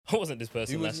I wasn't this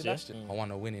person Who was last you year. last year? I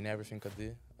want to win in everything I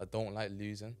do. I don't like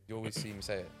losing. You always see me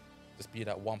say it. Just be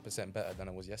that 1% better than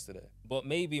I was yesterday. But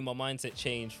maybe my mindset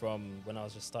changed from when I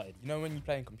was just started. You know when you're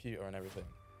playing computer and everything?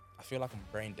 I feel like I'm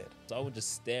brain dead. So I would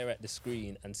just stare at the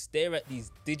screen and stare at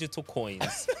these digital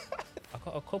coins. I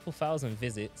got a couple thousand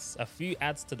visits, a few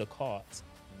adds to the cart,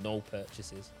 no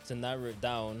purchases. To narrow it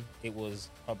down, it was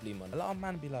probably money. A lot of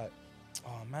man be like,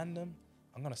 oh man,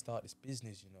 I'm going to start this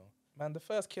business, you know. Man, the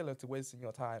first killer to wasting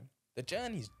your time. The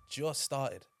journey's just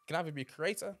started. You can either be a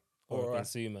creator Or a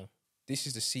consumer. This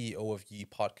is the CEO of You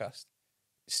podcast.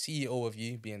 CEO of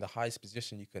You being the highest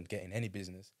position you can get in any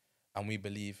business. And we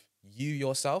believe you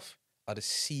yourself are the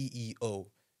CEO.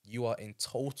 You are in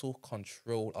total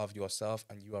control of yourself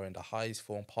and you are in the highest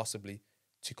form possibly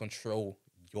to control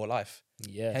your life.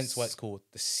 Yes. Hence why it's called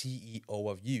the CEO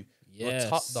of You. Yes. You're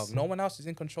top dog. No one else is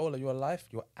in control of your life,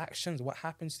 your actions, what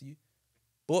happens to you,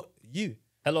 but you.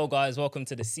 Hello, guys. Welcome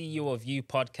to the CEO of You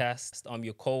podcast. I'm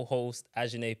your co-host,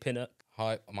 Ajane Pinnock.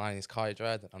 Hi, my name is Kai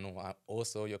Drad, and I'm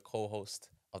also your co-host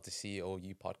of the CEO of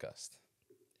You podcast.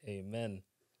 Amen.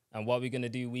 And what we're going to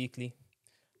do weekly?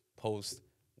 Post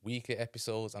weekly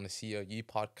episodes on the CEO of You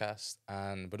podcast,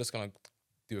 and we're just going to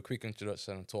do a quick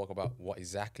introduction and talk about what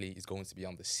exactly is going to be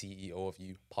on the CEO of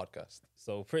You podcast.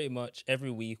 So pretty much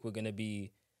every week we're going to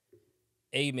be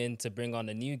aiming to bring on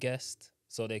a new guest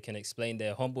so they can explain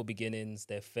their humble beginnings,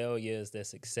 their failures, their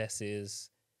successes,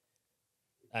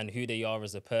 and who they are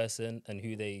as a person and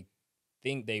who they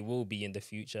think they will be in the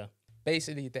future.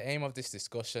 Basically, the aim of this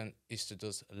discussion is to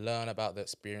just learn about their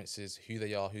experiences, who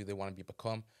they are, who they want to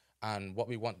become. And what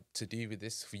we want to do with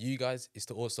this for you guys is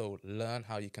to also learn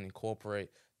how you can incorporate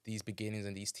these beginnings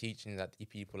and these teachings that the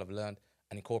people have learned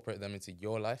and incorporate them into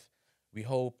your life. We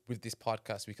hope with this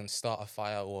podcast, we can start a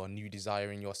fire or a new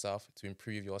desire in yourself to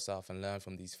improve yourself and learn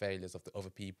from these failures of the other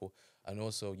people, and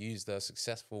also use the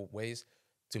successful ways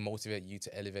to motivate you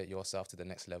to elevate yourself to the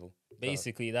next level.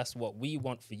 Basically, that's what we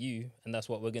want for you, and that's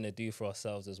what we're going to do for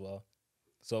ourselves as well.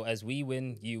 So as we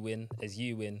win, you win. As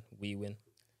you win, we win.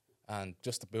 And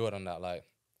just to build on that, like,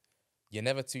 you're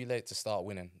never too late to start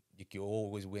winning. You're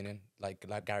always winning. Like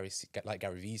Gary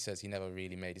Vee says, he never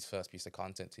really made his first piece of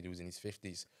content till he was in his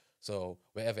 50s. So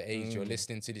whatever age you're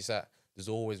listening to this at, there's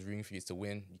always room for you to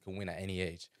win. You can win at any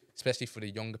age, especially for the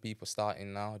younger people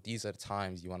starting now. These are the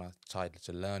times you want to try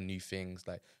to learn new things.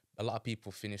 Like, a lot of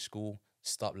people finish school,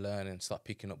 stop learning, start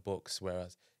picking up books.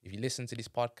 Whereas if you listen to this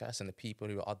podcast and the people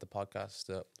who are at the podcast,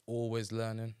 they're always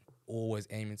learning, always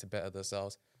aiming to better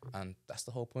themselves. And that's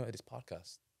the whole point of this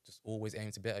podcast. Just always aim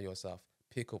to better yourself.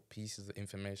 Pick up pieces of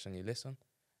information you listen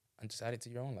and just add it to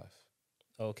your own life.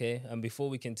 Okay, and before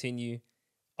we continue,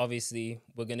 obviously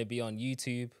we're going to be on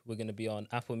YouTube. We're going to be on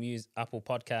Apple Music, Apple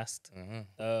Podcast,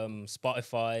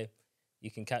 Spotify.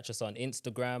 You can catch us on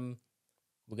Instagram.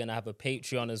 We're going to have a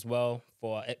Patreon as well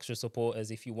for our extra supporters.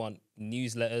 If you want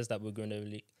newsletters that we're going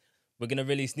to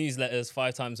release newsletters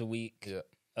 5 times a week. Yeah.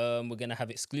 We're going to have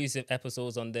exclusive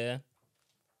episodes on there,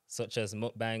 such as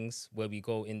mukbangs, where we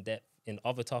go in depth in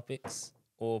other topics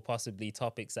or possibly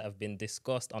topics that have been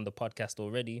discussed on the podcast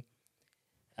already.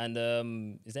 And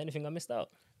is there anything I missed out?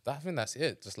 I think that's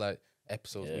it. Just like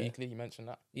episodes weekly. You mentioned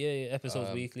that. Yeah,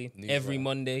 episodes weekly. newsletter. Every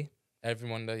Monday. Every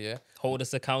Monday, yeah. Hold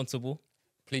us accountable.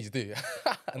 Please do.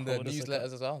 And the Hold us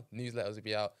newsletters as well. Newsletters will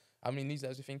be out. How many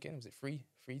newsletters are you thinking? Was it 3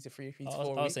 to 4 I a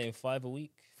was week? saying 5 a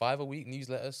week. 5 a week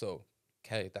newsletters. So,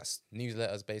 okay, that's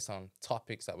newsletters based on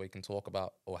topics that we can talk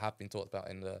about or have been talked about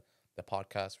in the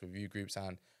podcast review groups.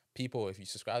 And people, if you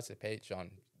subscribe to the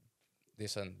Patreon,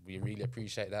 listen, we really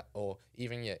appreciate that. Or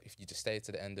even, if you just stay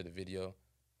to the end of the video,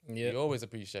 we always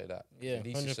appreciate that. Yeah, At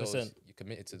least it 100%. shows you're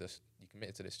committed to this. You're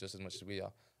committed to this just as much as we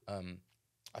are.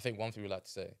 I think one thing we like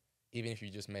to say, even if you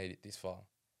just made it this far,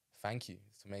 thank you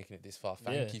for making it this far.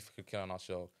 Thank you for clicking on our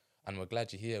show. And we're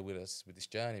glad you're here with us with this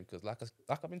journey because like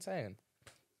I've been saying,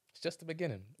 it's just the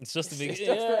beginning. It's just the beginning.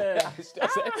 It's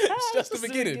just the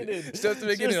beginning. It's just the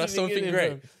beginning of something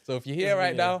great. So if you're here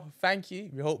right now, thank you.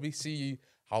 We hope we see you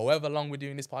however long we're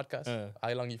doing this podcast.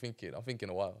 How long you thinking? I'm thinking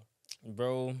a while.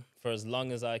 Bro, for as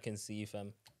long as I can see,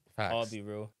 fam. Facts. I'll be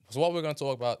real. So what we're going to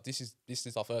talk about, this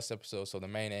is our first episode, so the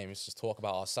main aim is to talk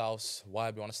about ourselves,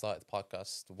 why we want to start the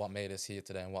podcast, what made us here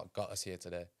today, and what got us here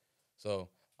today. So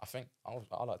I think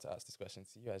I'd like to ask this question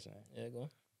to you, Ajane. Yeah, go on.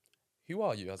 Who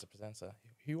are you as a presenter?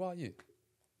 Who are you?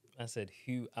 I said,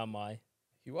 who am I?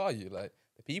 Who are you? Like,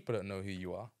 the people don't know who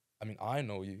you are. I mean, I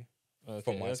know you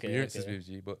from my experiences with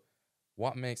you, but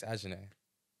what makes Ajane?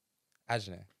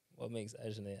 What makes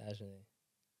Ajane?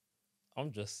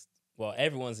 I'm just... Well,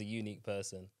 everyone's a unique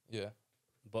person. Yeah.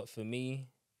 But for me,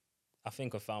 I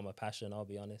think I found my passion, I'll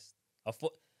be honest.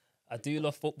 I do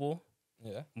love football.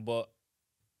 Yeah. But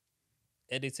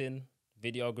editing,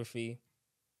 videography,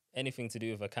 anything to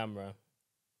do with a camera,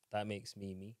 that makes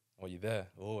me me. Oh, you there?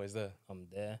 Always there. I'm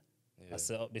there. Yeah. I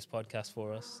set up this podcast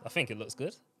for us. I think it looks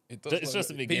good. It does It's look just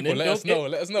the good. beginning. People, let us know.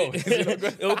 Let us know. Is it not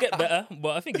good? It'll get better,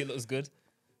 but I think it looks good.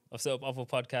 I've set up other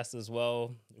podcasts as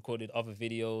well, recorded other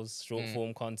videos, short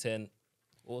form content,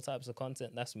 all types of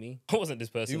content. That's me. I wasn't this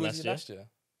person Who was last you year. last year?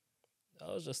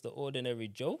 I was just the ordinary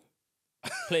Joe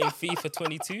playing FIFA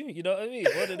 22. You know what I mean?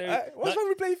 Ordinary. What's wrong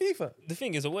with playing FIFA? The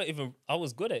thing is, I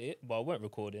was good at it, but I weren't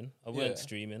recording. I weren't Yeah.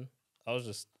 streaming. I was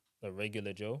just a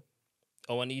regular Joe.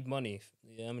 Oh, I need money.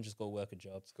 Yeah, I'm gonna just go work a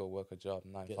job. Let's go work a job,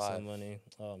 9 Get 5. some money.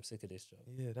 Oh, I'm sick of this job.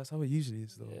 Yeah, that's how it usually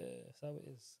is, though. Yeah, that's how it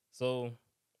is. So,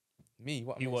 Me,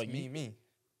 what You makes are me you? me?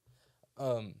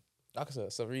 Like I said,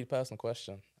 it's a really personal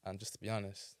question, and just to be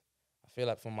honest, I feel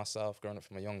like for myself, growing up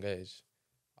from a young age,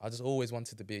 I just always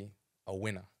wanted to be a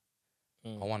winner.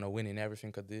 I want to win in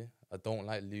everything I do. I don't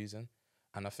like losing,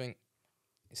 and I think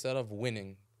instead of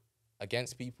winning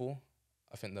against people,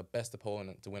 I think the best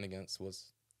opponent to win against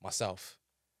was myself.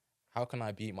 How can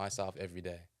I beat myself every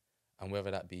day? And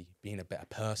whether that be being a better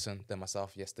person than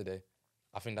myself yesterday,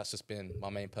 I think that's just been my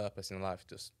main purpose in life,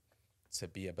 just to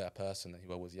be a better person than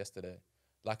who I was yesterday.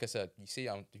 Like I said, you see,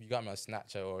 if you got me on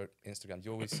Snapchat or Instagram,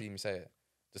 you always see me say it.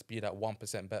 Just be that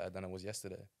 1% better than I was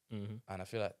yesterday. And I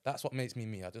feel like that's what makes me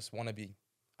me. I just want to be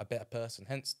a better person.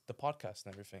 Hence the podcast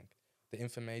and everything. The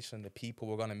information, the people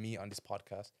we're going to meet on this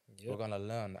podcast, we're going to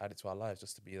learn, add it to our lives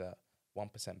just to be that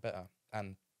 1% better.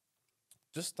 And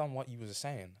just on what you were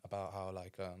saying about how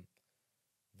like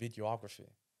videography,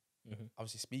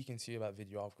 obviously speaking to you about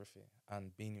videography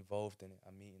and being involved in it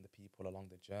and meeting the people along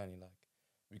the journey, like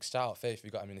we shout out Faith, we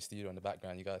got him in the studio in the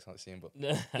background, you guys can't see him, but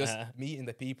just meeting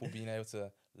the people, being able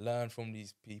to learn from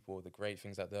these people, the great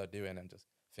things that they're doing, and just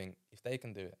think if they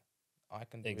can do it, I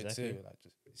can do it too. Like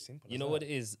just it's simple. You know what it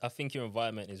is? I think your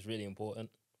environment is really important.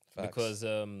 Facts. Because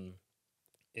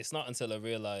it's not until I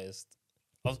realized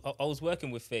I was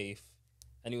working with Faith,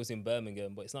 and he was in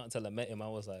Birmingham, but it's not until I met him I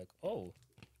was like, oh,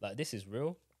 like this is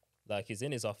real. Like he's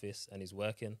in his office and he's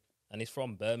working, and he's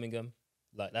from Birmingham.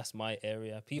 Like that's my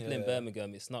area. People in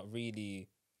Birmingham, it's not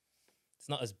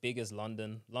as big as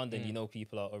London. London, you know,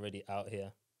 people are already out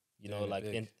here. You know, like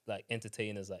like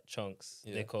entertainers like Chunks,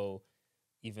 Nico,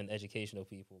 even educational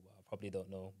people. But I probably don't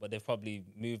know. But they've probably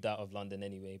moved out of London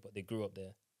anyway. But they grew up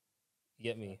there. You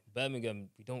get me? Birmingham,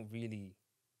 do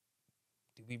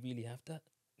we really have that?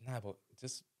 Nah, but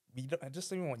just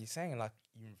even what you're saying, like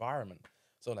your environment.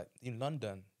 So like in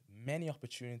London, many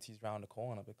opportunities around the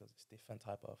corner because it's different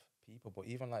type of people. But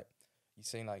even like you're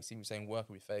saying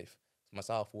working with Faith,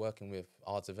 myself working with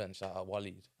Arts Events, shout out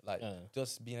Waleed, like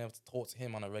just being able to talk to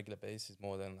him on a regular basis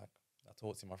more than like I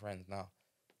talk to my friends now.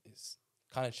 It's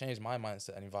kind of changed my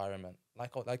mindset and environment.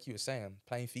 Like you were saying,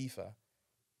 playing FIFA,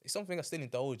 it's something I still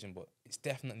indulge in, but it's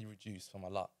definitely reduced from a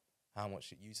lot how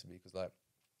much it used to be. Because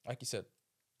like you said,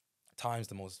 time's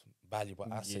the most valuable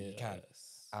asset you can.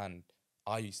 And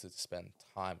I used to spend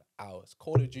time, hours,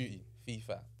 Call of Duty,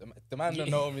 FIFA. The man don't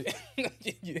know me.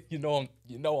 you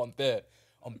know I'm there.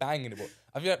 I'm banging it. But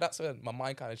I feel like that's when my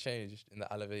mind kind of changed in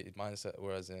the elevated mindset.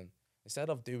 Whereas instead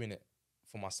of doing it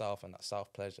for myself and that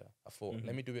self-pleasure, I thought,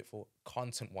 let me do it for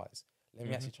content-wise. Let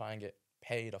me actually try and get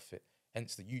paid off it.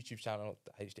 Hence the YouTube channel,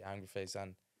 the HD Angry Face,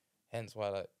 and hence why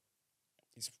like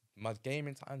my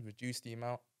gaming time's reduced the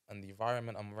amount and the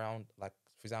environment I'm around. Like,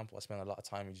 for example, I spend a lot of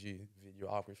time with you,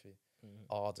 videography,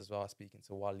 art as well, speaking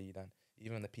to Waleed, and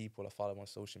even the people I follow on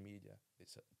social media.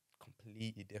 It's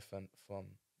completely different from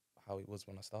how it was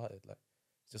when I started. Like,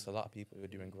 it's just a lot of people who are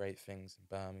doing great things in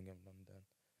Birmingham, London,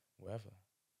 wherever.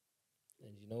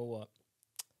 And you know what?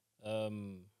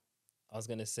 I was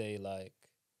gonna say like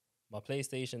playing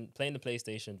the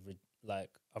PlayStation,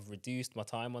 like I've reduced my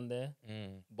time on there,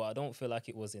 but I don't feel like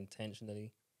it was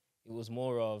intentionally. It was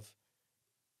more of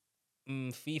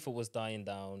FIFA was dying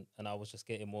down, and I was just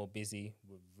getting more busy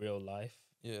with real life.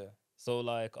 Yeah. So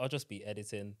like I'll just be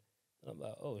editing, and I'm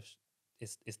like, oh,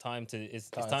 it's time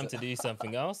to do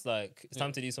something else. Like it's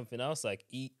time to do something else. Like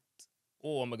eat,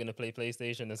 or am I gonna play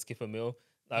PlayStation and skip a meal?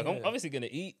 Like I'm obviously gonna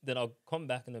eat, then I'll come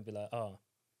back and I'll be like,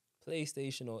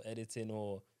 PlayStation or editing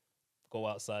or go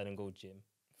outside and go gym.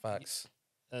 Facts.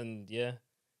 And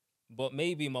but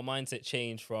maybe my mindset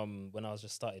changed from when I was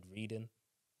just started reading.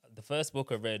 The first book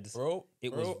I read,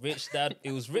 was Rich Dad.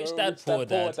 It was Rich Dad, Poor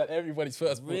Dad. Everybody's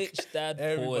first book. Rich Dad,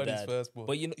 Poor Dad. First book.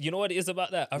 But you know what it is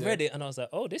about that? I read it and I was like,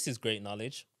 oh, this is great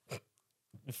knowledge.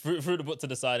 Threw the book to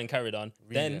the side and carried on.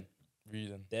 Reading.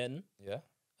 Then Yeah.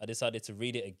 I decided to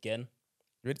read it again.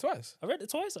 You read it twice? I read it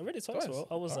twice, bro.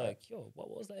 I was All like, yo, what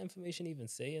was that information even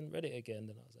saying? Read it again.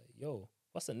 Then I was like, yo,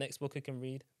 what's the next book I can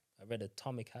read? I read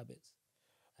Atomic Habits,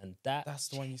 and that That's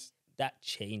the one you. that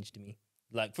changed me.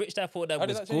 Like Rich Dad Poor Dad How did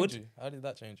was that change good, you? How did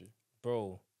that change you?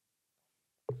 bro.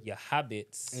 Your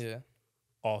habits Yeah.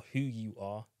 are who you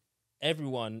are.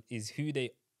 Everyone is who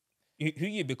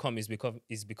you become is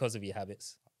because of your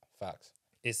habits. Facts.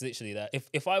 It's literally that.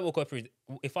 If I woke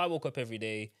up every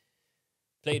day,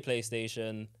 played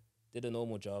PlayStation, did a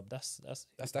normal job, that's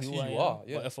who I you am. are,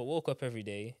 yeah. But if I woke up every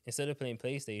day, instead of playing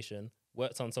PlayStation,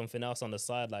 worked on something else on the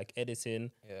side like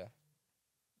editing, Yeah.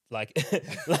 like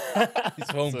His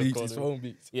phone So beats. called His it. phone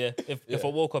beats. Yeah. If Yeah. I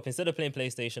woke up instead of playing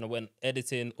PlayStation, I went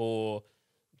editing or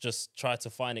just tried to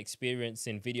find experience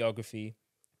in videography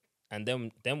and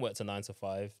then worked a 9 to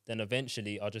 5. Then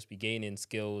eventually I'll just be gaining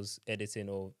skills, editing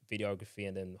or videography,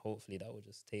 and then hopefully that will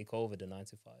just take over the 9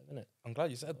 to 5, innit? I'm glad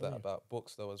you said that Yeah. about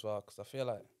books though as well, because I feel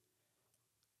like,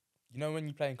 you know, when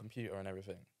you're playing computer and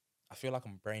everything, I feel like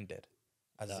I'm brain dead.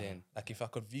 As Nah. in, like if I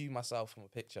could view myself from a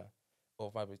picture,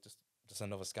 or maybe just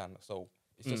another scan, so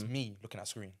it's just me looking at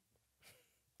screen.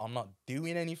 I'm not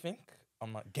doing anything.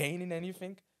 I'm not gaining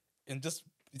anything, and it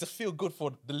just feel good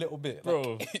for the little bit, Bro.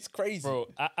 Like, it's crazy.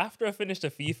 Bro, after I finished a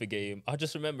FIFA game, I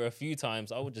just remember a few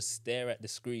times I would just stare at the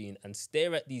screen and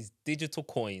stare at these digital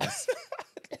coins.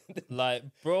 Like,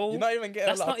 bro, You're not even getting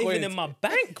that's a lot not of even coins. in my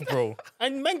bank, bro.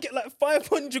 And man get like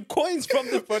 500 coins from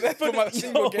the From a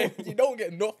single yo. game, you don't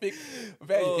get nothing. Oh, If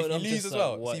and you I'm lose just as like,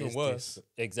 well, what it's even is worse. this?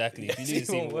 Exactly. If you It's lose, it's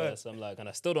even even worse. I'm like, and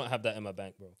I still don't have that in my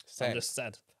bank, bro. Same. I'm just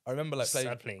sad. I remember like Sad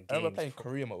playing. playing I remember games, playing bro.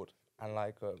 career mode, and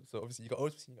like so obviously you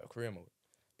got career mode.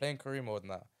 Playing career mode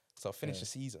now. So I finished the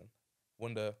season,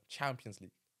 won the Champions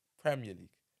League, Premier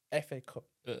League, FA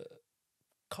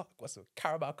Cup, what's it,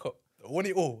 Carabao Cup, won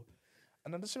it all.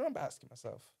 And I just remember asking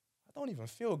myself, I don't even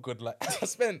feel good. Like I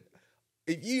spent,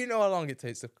 if you know how long it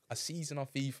takes a season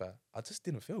of FIFA, I just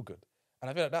didn't feel good. And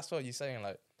I feel like that's what you're saying.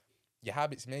 Like your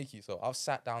habits make you. So I've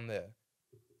sat down there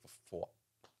for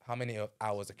how many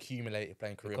hours accumulated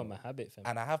playing career Become mode, a habit, fam.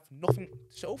 and I have nothing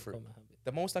to show for it. Become a habit.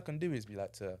 The most I can do is be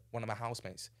like to one of my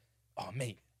housemates, oh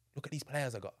mate, look at these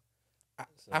players I got.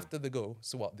 After the goal,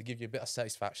 so what? They give you a bit of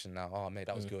satisfaction now. Oh mate,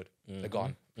 that was good. They're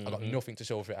gone. I got nothing to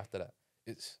show for it after that.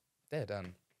 It's they're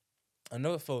done.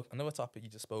 Another topic you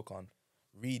just spoke on,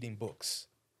 reading books.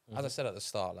 As I said at the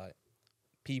start, like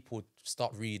people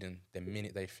stop reading the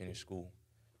minute they finish school.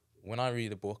 When I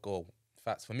read a book, or in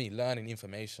fact for me, learning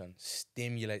information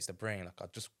stimulates the brain. Like I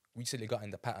just recently got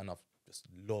in the pattern of just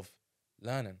love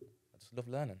learning. I just love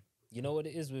learning. You know what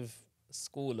it is with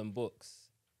school and books?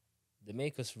 They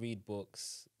make us read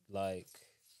books like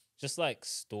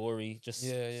story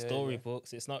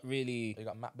books. It's not really. You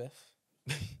got Macbeth.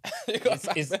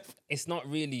 It's not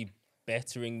really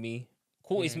bettering me.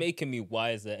 Cool, it's making me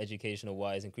wiser, educational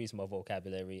wise, increasing my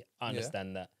vocabulary. I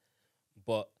understand that,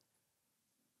 but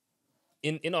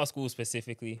in our school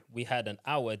specifically, we had an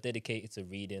hour dedicated to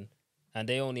reading, and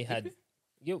they only had.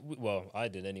 Well, I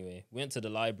did anyway. Went to the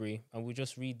library and we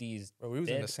just read these. Bro, we was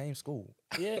in the same school.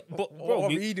 Yeah, but what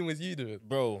reading was you doing?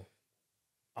 Bro,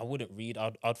 I wouldn't read.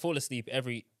 I'd fall asleep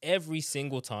every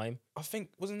single time. I think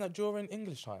wasn't that during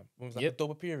English time? When it was like a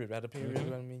double period. We had a period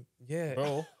when we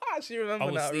Bro, I actually remember I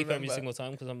would that. sleep every single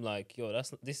time because I'm like, yo,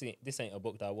 this ain't a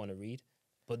book that I want to read.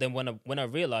 But then when I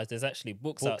realized there's actually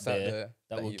books out there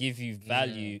that will give you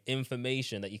value,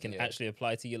 information that you can actually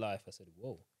apply to your life, I said,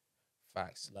 whoa.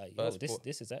 Facts. Like, yo,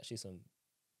 this is actually some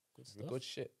good stuff. Good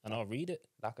shit. And I'll read it.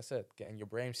 Like I said, getting your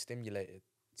brain stimulated,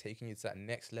 taking you to that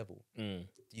next level. Mm.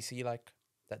 Do you see like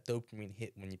that dopamine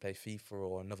hit when you play FIFA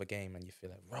or another game and you feel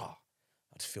like, rah,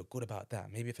 I just feel good about that.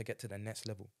 Maybe if I get to the next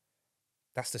level.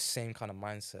 That's the same kind of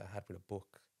mindset I had with a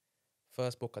book.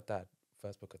 First book I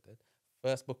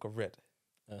read,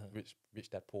 Rich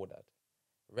Dad Poor Dad.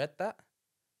 Read that,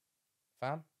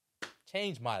 fam,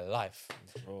 changed my life.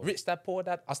 Bro. Rich Dad Poor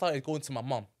Dad. I started going to my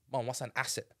mum. Mum, what's an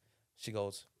asset? She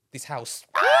goes, this house.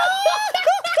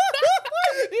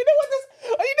 You know what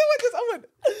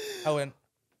this? I went.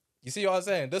 You see what I'm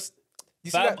saying? You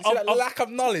see Fam, that lack of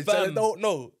knowledge that I fam, don't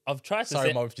know. I've tried to Sorry,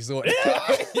 say, mum, if you saw it.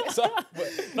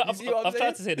 but I've I'm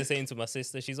tried to say the same to my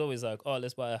sister. She's always like, "Oh,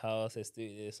 let's buy a house, let's do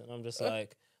this," and I'm just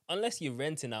like, unless you're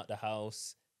renting out the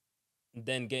house,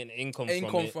 then getting income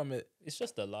from it, it's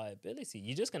just a liability.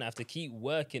 You're just gonna have to keep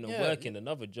working and working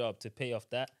another job to pay off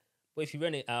that. But if you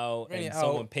rent it out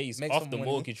someone pays make off some the money.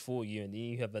 mortgage for you, and then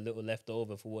you have a little left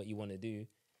over for what you want to do,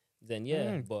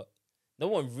 then but no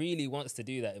one really wants to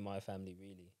do that in my family,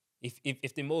 really.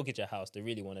 If they mortgage a house, they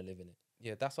really want to live in it.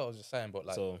 Yeah, that's what I was just saying. But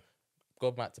like, So go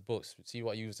back to books. See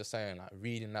what you was just saying. Like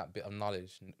reading that bit of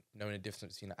knowledge, knowing the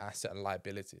difference between an asset and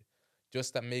liability,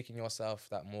 just that making yourself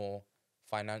that more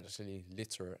financially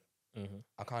literate.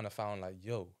 I kind of found like,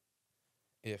 yo,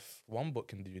 if one book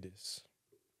can do this,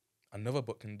 another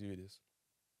book can do this.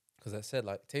 Because I said,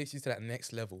 like, it takes you to that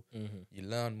next level. Mm-hmm. You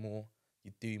learn more,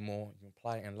 you do more, you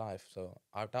apply it in life. So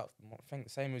I think the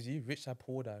same as you. Rich Dad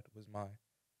Poor Dad was my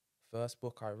first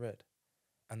book I read,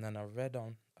 and then I read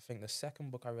on. I think the second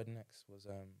book I read next was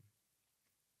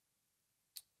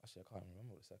Actually, I can't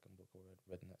remember what the second book I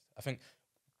read next. I think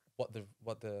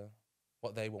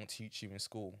what they won't teach you in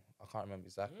school. I can't remember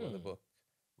exactly what the book,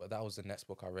 but that was the next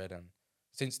book I read. And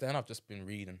since then, I've just been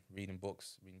reading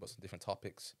books on different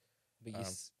topics. But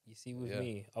you see, with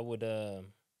me, I would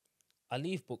I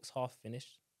leave books half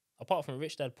finished. Apart from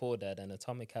Rich Dad Poor Dad and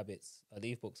Atomic Habits, I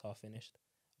leave books half finished.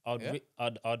 I'd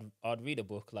read a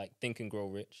book like Think and Grow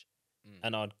Rich,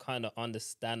 and I'd kind of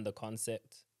understand the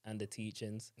concept and the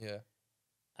teachings. Yeah.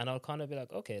 And I'll kind of be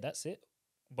like, okay, that's it.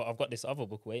 But I've got this other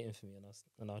book waiting for me,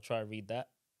 and I'll try to read that.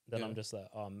 Then I'm just like,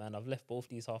 oh man, I've left both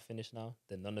these half finished now.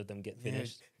 Then none of them get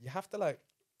finished. You have to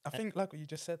I think like what you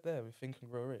just said there with Think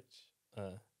and Grow Rich.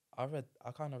 I've read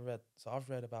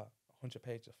about 100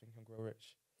 pages of Think and Grow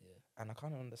Rich. Yeah. And I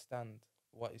kind of understand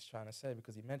what he's trying to say,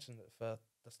 because he mentioned it for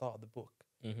the start of the book.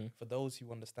 Mm-hmm. For those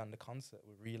who understand the concept,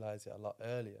 will realize it a lot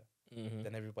earlier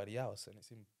than everybody else, and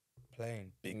it's in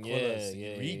plain big colors.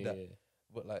 You read that.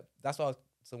 But like that's why.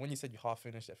 So when you said you half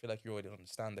finished, I feel like you already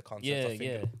understand the concept.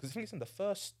 Because I think it's in the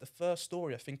first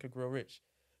story, I Think and Grow Rich,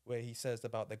 where he says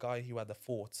about the guy who had the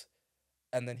fort,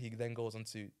 and then he goes on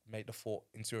to make the fort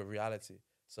into a reality.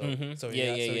 So he talks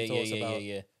about.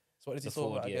 So what does he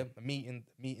talk about again?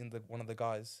 Meeting one of the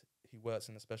guys. He works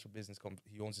in a special business company.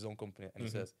 He owns his own company, and he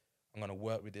says, "I'm gonna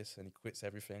work with this," and he quits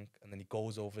everything, and then he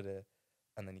goes over there,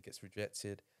 and then he gets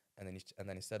rejected, and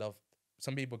then instead of,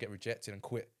 some people get rejected and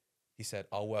quit, he said,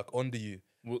 "I'll work under you."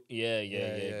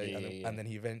 And then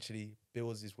he eventually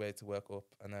builds his way to work up,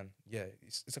 and then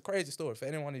it's a crazy story for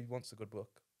anyone who wants a good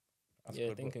book.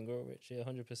 Think and Grow Rich,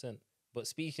 100%. But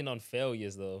speaking on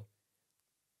failures, though,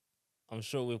 I'm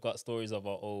sure we've got stories of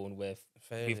our own where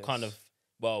we've kind of,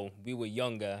 we were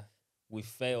younger, we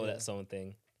failed at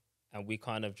something, and we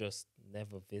kind of just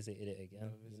never visited it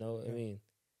again. You know what I mean?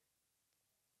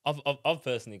 I've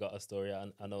personally got a story.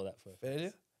 I know that for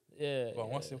failure. Yeah. Well,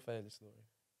 what's your failure story?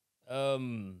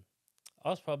 I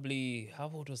was probably,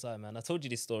 how old was I, man? I told you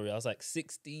this story. I was like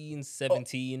 16,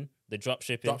 17, the drop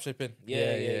shipping.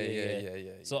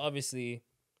 Yeah. So obviously,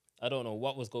 I don't know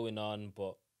what was going on,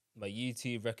 but my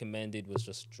YouTube recommended was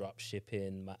just drop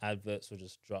shipping. My adverts were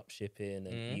just drop shipping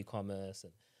and e-commerce.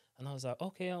 And I was like,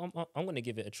 okay, I'm going to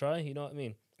give it a try. You know what I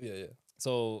mean? Yeah.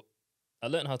 So I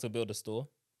learned how to build a store.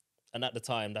 And at the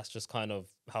time, that's just kind of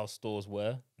how stores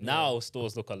were. Now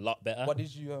stores look a lot better. What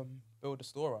did you build a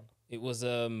store on? It was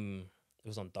on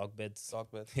dog beds.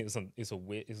 Dog beds. It's a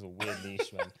weird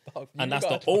niche, man. And that's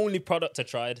the only product I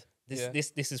tried.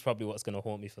 This is probably what's gonna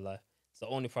haunt me for life. It's the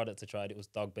only product I tried. It was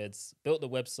dog beds. Built the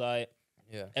website,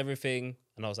 everything,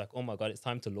 and I was like, oh my god, it's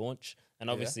time to launch. And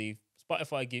obviously,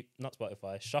 Shopify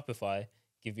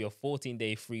give you a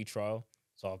 14-day free trial.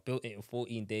 So I built it in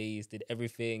 14 days. Did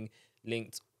everything,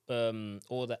 linked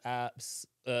all the apps,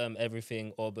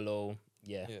 everything all below.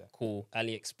 Cool.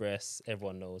 AliExpress,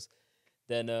 everyone knows.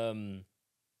 Then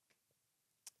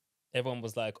everyone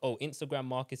was like, oh, Instagram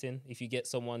marketing. If you get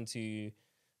someone to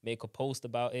make a post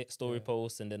about it, story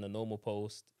post, and then a normal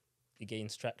post, it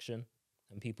gains traction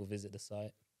and people visit the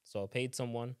site. So I paid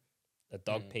someone a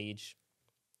dog page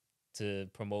to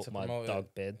promote my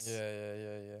dog beds.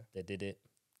 Yeah. They did it.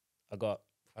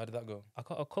 How did that go? I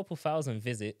got a couple thousand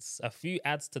visits, a few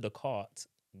adds to the cart,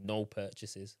 no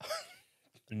purchases.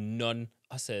 None.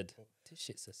 I said, this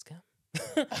shit's a scam.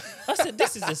 I said,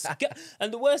 this is a scam.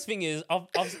 And the worst thing is,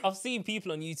 I've seen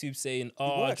people on YouTube saying,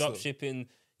 drop shipping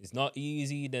is not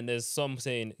easy. Then there's some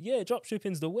saying, drop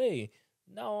shipping's the way.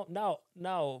 Now,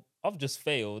 I've just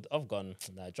failed. I've gone,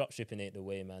 drop shipping ain't the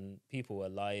way, man. People are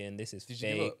lying. This is fake.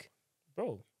 You give up?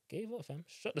 Bro, gave up, fam.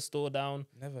 Shut the store down.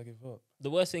 Never give up.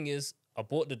 The worst thing is, I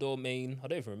bought the domain. I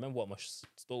don't even remember what my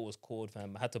store was called,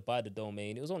 fam. I had to buy the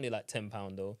domain. It was only like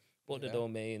 £10 though. Bought the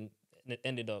domain, and it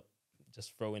ended up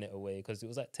just throwing it away because it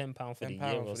was like £10 for the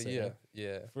year or so.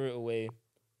 Yeah. Threw it away.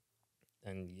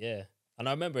 And and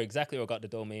I remember exactly where I got the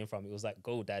domain from. It was like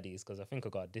GoDaddy's because I think I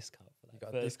got a discount for that. You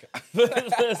got a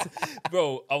discount.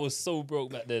 Bro, I was so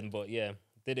broke back then, but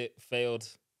did it, failed,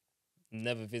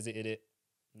 never visited it.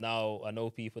 Now I know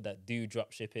people that do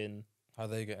drop shipping. How are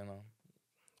they getting on?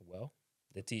 Well,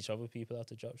 they teach other people how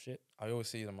to drop ship. I always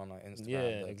see them on like Instagram.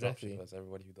 Yeah, exactly. That's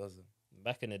everybody who does them.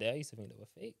 Back in the day, I used to think they were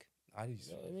fake. I used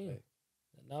to think fake.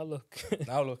 Now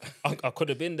look. I could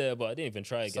have been there, but I didn't even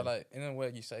try again. So like, in a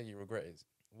way you say you regret it,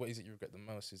 what is it you regret the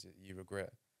most? Is it you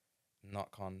regret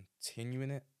not continuing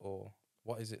it, or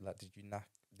What is it like? Did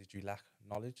you lack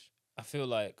knowledge? I feel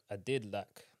like I did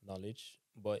lack knowledge,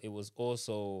 but it was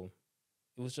also,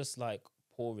 it was just like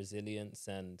poor resilience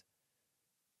and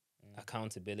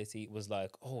accountability. It was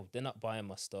like, oh, they're not buying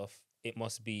my stuff. It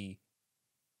must be,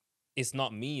 it's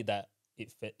not me that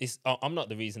I'm not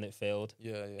the reason it failed.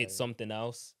 Yeah, yeah. It's something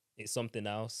else. It's something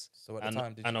else. So at the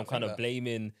time, did you And not I'm kind think of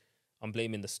that? I'm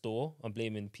blaming the store. I'm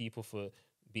blaming people for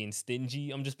being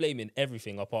stingy. I'm just blaming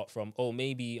everything apart from, oh,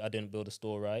 maybe I didn't build a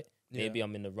store right. Yeah. Maybe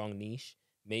I'm in the wrong niche.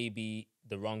 Maybe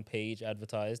the wrong page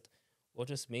advertised. Or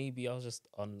just maybe I was just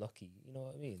unlucky. You know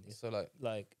what I mean? It's So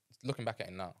like looking back at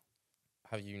it now,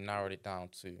 have you narrowed it down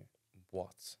to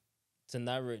what? to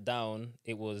narrow it down,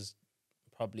 it was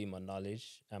probably my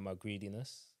knowledge and my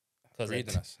greediness.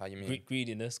 Greediness, how you mean?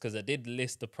 Greediness, because I did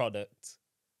list the product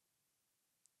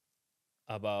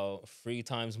about 3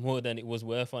 times more than it was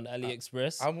worth on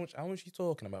AliExpress. How much you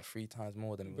talking about? 3 times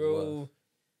more than it was Bro, worth?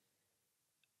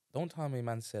 Don't tell me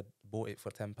man said bought it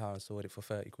for £10, sold it for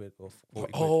 30 quid or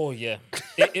 40 quid. oh yeah,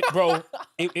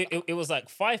 it was like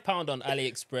 £5 on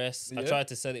AliExpress. I Yeah. tried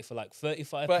to sell it for like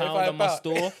 £35 £35 on my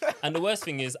store. And the worst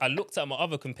thing is, I looked at my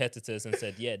other competitors and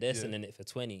said, yeah, they're selling it for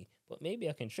 20, but maybe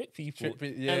I can trick people.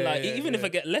 And like, even if I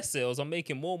get less sales, I'm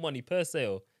making more money per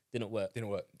sale. Didn't work. Didn't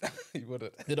work. You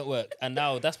wouldn't. Didn't work. And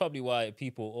now that's probably why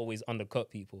people always undercut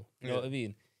people. You know what I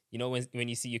mean? You know, when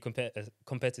you see your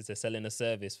competitor selling a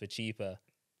service for cheaper,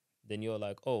 then you're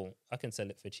like, oh, I can sell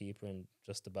it for cheaper and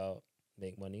just about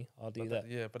make money. I'll do that.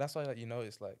 Yeah, but that's why, like, you know,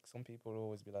 it's like some people will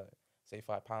always be like, say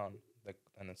 £5, like,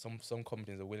 and then some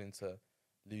companies are willing to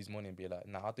lose money and be like,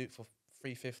 nah, I'll do it for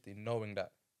 $3.50, knowing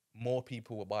that more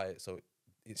people will buy it, so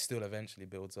it still eventually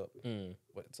builds up.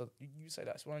 But so you say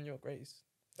that's one of your greatest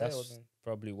fails. That's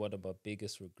probably one of my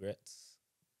biggest regrets.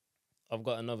 I've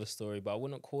got another story, but I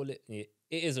wouldn't call it. It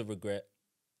is a regret.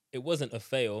 It wasn't a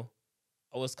fail.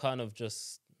 I was kind of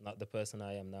just not the person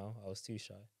I am now. I was too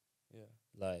shy. Yeah.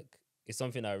 Like, it's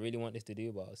something I really wanted to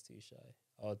do, but I was too shy.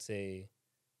 I would say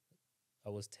I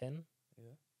was 10.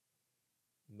 Yeah.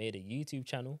 Made a YouTube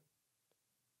channel.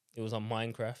 It was on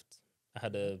Minecraft. I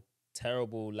had a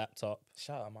terrible laptop.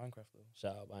 Shout out Minecraft though.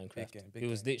 Shout out Minecraft. Big it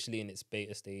was game. literally in its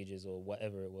beta stages or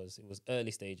whatever it was. It was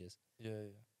early stages. Yeah.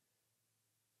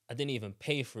 I didn't even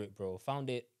pay for it, bro.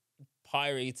 Found it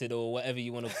pirated or whatever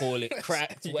you want to call it,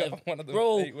 cracked, You whatever. got one of the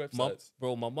Bro, fake websites.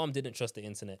 my mom didn't trust the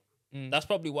internet. That's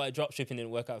probably why dropshipping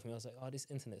didn't work out for me. I was like, oh, this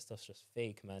internet stuff's just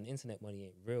fake, man. Internet money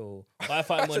ain't real.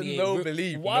 Wi-Fi money ain't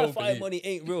real. Wi-Fi money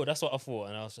ain't real. That's what I thought.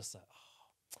 And I was just like,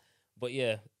 oh. But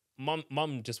yeah,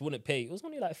 mum just wouldn't pay. It was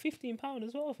only like £15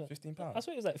 as well. £15? I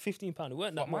swear it was like £15. It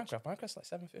weren't that much. Minecraft's like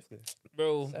 $7.50.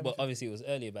 Bro, but obviously it was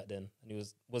earlier back then. And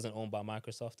it wasn't owned by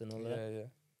Microsoft and all that. Yeah.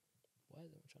 Why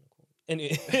is everyone trying to call me?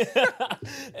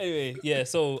 Anyway, yeah,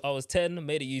 so I was 10,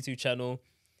 made a YouTube channel,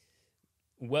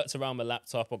 worked around my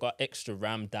laptop. I got extra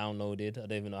RAM downloaded. I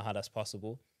don't even know how that's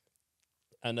possible.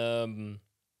 And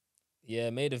yeah,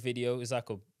 made a video. It's like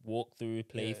a walkthrough,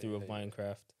 playthrough of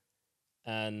Minecraft.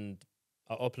 And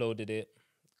I uploaded it.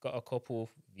 Got a couple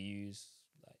views,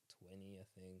 like 20, I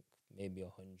think, maybe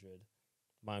 100.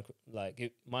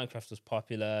 Minecraft was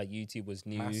popular. YouTube was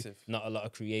new. Massive. Not a lot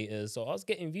of creators. So I was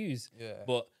getting views. Yeah.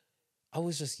 But I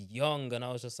was just young and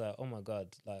I was just like, oh my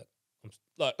God, I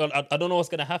don't know what's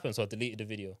gonna happen, so I deleted the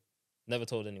video. Never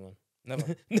told anyone.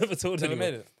 Never. Never told Never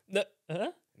anyone. made it.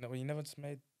 Huh? No, you never just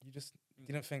made. You just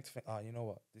didn't think. You know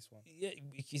what? This one. Yeah,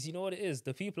 because you know what it is.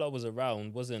 The people I was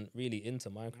around wasn't really into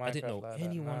Minecraft. I didn't know like that,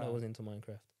 anyone that nah. was into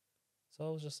Minecraft. So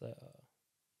I was just like,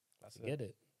 That's forget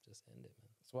it. Just end it, man.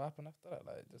 So what happened after that?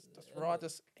 Like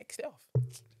just X it off.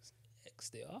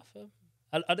 X'd it off.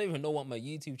 I don't even know what my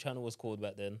YouTube channel was called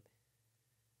back then.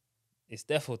 It's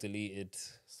definitely deleted.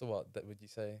 So what? That would you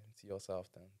say to yourself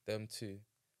then? Them two.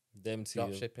 Them two.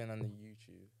 Drop shipping and the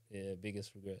YouTube. Yeah,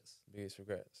 biggest regrets. Biggest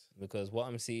regrets. Because what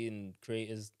I'm seeing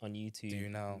creators on YouTube Do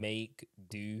now.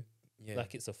 do, Yeah.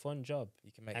 like it's a fun job.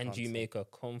 You can make and you content. make a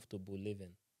comfortable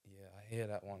living. Yeah, I hear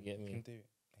that one. You get You me? can do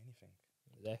anything.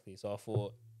 Exactly. So I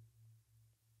thought,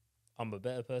 I'm a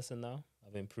better person now.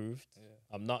 I've improved. Yeah.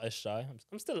 I'm not as shy.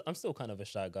 I'm still kind of a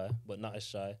shy guy, but not as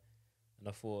shy. And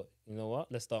I thought, you know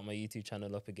what? Let's start my YouTube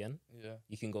channel up again. Yeah.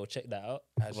 You can go check that out.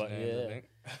 Add your name in the link.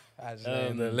 Add your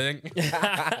name in the link.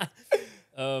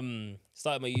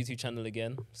 Started my YouTube channel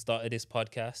again. Started this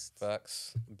podcast.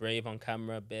 Facts. Brave on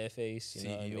camera, bareface. You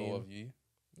know what I CEO mean? of you.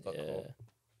 Yeah.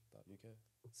 .uk.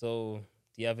 So,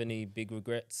 do you have any big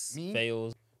regrets, Me?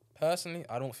 fails? Personally,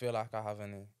 I don't feel like I have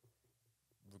any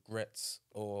regrets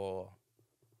or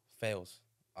fails.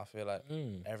 I feel like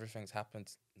everything's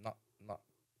happened not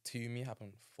to me,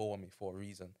 happened for me for a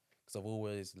reason. Because I've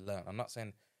always learned. I'm not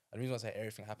saying And the reason why I say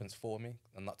everything happens for me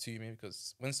and not to me,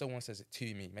 because when someone says it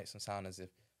to me, it makes them sound as if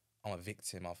I'm a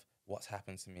victim of what's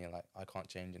happened to me and like I can't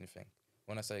change anything.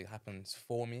 When I say it happens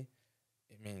for me,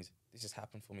 it means this just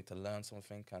happened for me to learn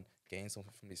something and gain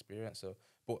something from the experience. So,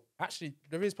 but actually,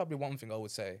 there is probably one thing I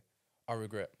would say I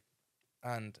regret,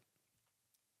 and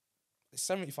it's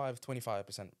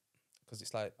 75-25%, because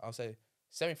it's like I'll say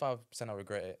 75% I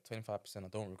regret it, 25% I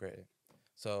don't regret it.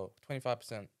 So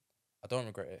 25% I don't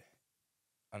regret it,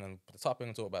 and then the top thing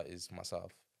I'm talking about is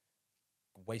myself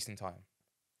wasting time,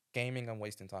 gaming and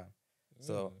wasting time.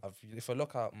 So if I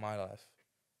look at my life,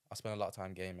 I spend a lot of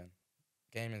time gaming.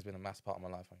 Gaming's been a massive part of my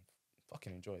life. I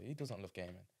fucking enjoy it. Who doesn't love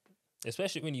gaming?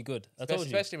 Especially when you're good. I told you.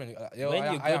 Especially when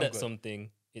When you're good at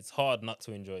something, it's hard not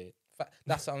to enjoy it.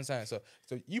 That's what I'm saying. So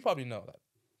you probably know that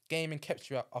gaming kept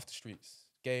you off the streets.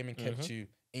 Gaming kept you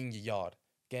in your yard.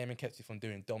 Gaming kept you from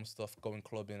doing dumb stuff, going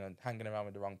clubbing and hanging around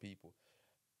with the wrong people.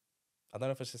 I don't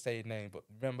know if I should say your name, but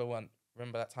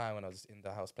remember that time when I was in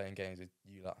the house playing games with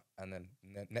you lot, and then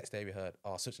next day we heard,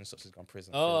 such and such has gone to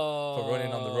prison for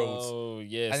running on the roads. Oh,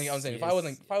 yes. I think I'm saying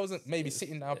if I wasn't maybe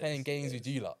sitting down playing games with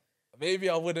you lot, maybe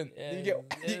I wouldn't. You get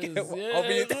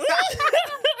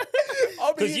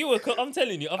Because you were, I'm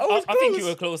telling you, I think you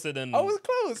were closer than I was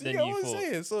close. Than You know you what I'm thought.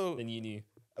 saying? So than you knew.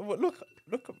 but look.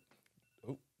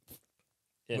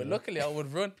 Yeah, But man. luckily, I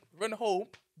would run home,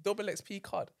 double XP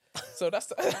card. So that's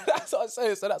that's what I'm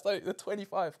saying. So that's like the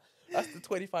 25. That's the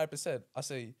 25%. I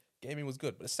say gaming was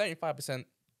good, but the 75%,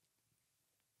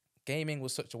 gaming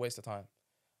was such a waste of time.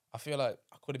 I feel like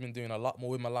I could have been doing a lot more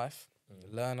with my life,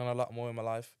 learning a lot more in my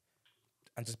life,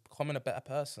 and just becoming a better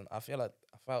person. I felt,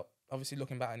 obviously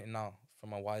looking back on it now,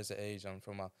 from a wiser age and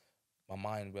from my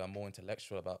mind where I'm more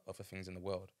intellectual about other things in the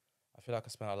world, I feel like I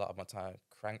spent a lot of my time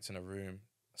cranked in a room,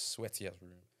 a sweaty ass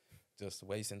room, just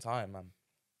wasting time, man.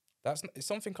 It's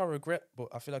something I regret, but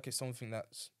I feel like it's something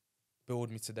that's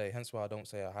built me today. Hence why I don't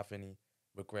say I have any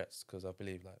regrets, because I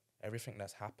believe like everything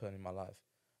that's happened in my life,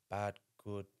 bad,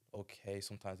 good, okay,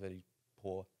 sometimes very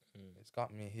poor, it's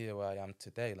got me here where I am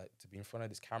today. Like to be in front of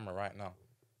this camera right now,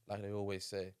 like they always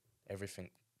say,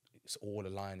 everything, it's all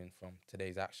aligning from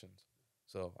today's actions.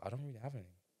 So I don't really have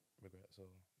any regrets or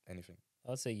anything.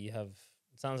 I'd say you have.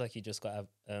 It sounds like you just got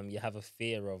you have a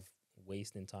fear of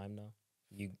wasting time now.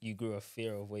 You grew a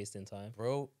fear of wasting time.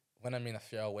 Bro, when I mean a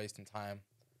fear of wasting time,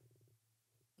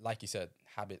 like you said,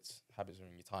 habits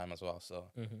ruin your time as well. So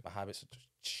my habits have just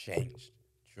changed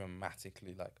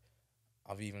dramatically. Like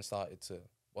I've even started to,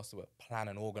 plan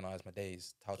and organize my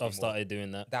days. I've started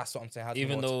doing that. That's what I'm saying.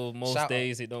 Even though most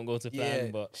days it don't go to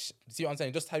plan, but see what I'm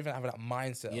saying? Just having that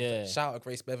mindset. Yeah. Shout out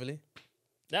Grace Beverly.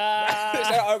 Ah!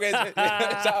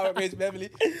 Shout out Grace Beverly.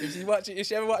 If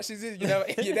she ever watches this,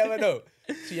 you never know.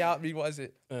 She helped me,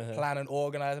 plan and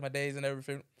organize my days and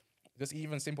everything. Just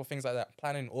even simple things like that.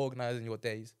 Planning and organizing your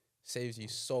days saves you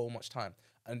so much time.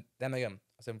 And then again,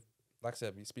 like I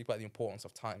said, we speak about the importance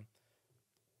of time.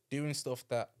 Doing stuff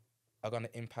that are going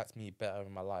to impact me better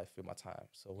in my life with my time.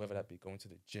 So whether that be going to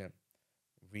the gym,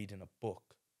 reading a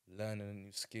book, learning a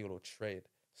new skill or trade,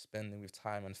 spending with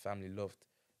time and family loved,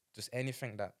 just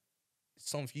anything that,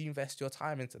 if you invest your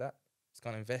time into that, it's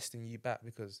going to invest in you back,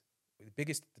 because the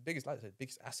biggest, like I said, the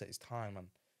biggest asset is time, and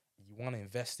you want to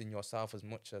invest in yourself as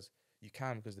much as you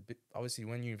can, because obviously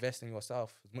when you invest in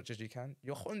yourself as much as you can,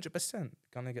 you're 100%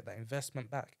 going to get that investment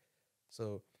back.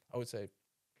 So I would say,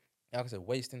 like I said,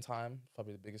 wasting time is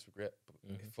probably the biggest regret.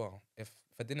 But if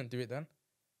I didn't do it then,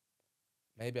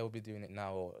 maybe I would be doing it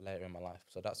now or later in my life.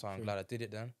 So that's why I'm glad I did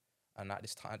it then. And at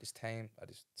this time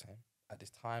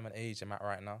and age I'm at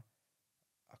right now,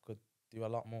 I could do a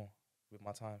lot more with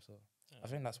my time. So I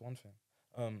think that's one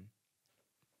thing.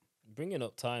 Bringing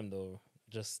up time though,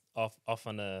 just off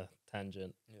on a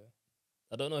tangent. Yeah.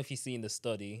 I don't know if you've seen the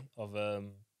study of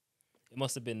it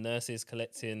must have been nurses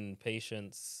collecting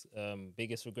patients'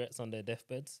 biggest regrets on their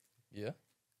deathbeds. Yeah.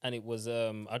 And it was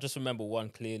I just remember one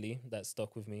clearly that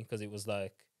stuck with me, because it was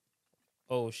like,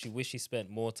 oh, she wished she spent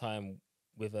more time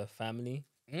with her family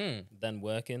than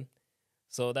working.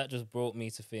 So that just brought me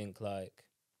to think, like,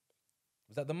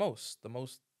 was that the most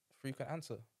frequent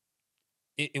answer?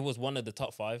 It was one of the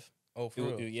top 5. Oh, for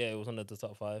real? Yeah, it was one of the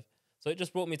top 5. So it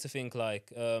just brought me to think,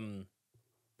 like,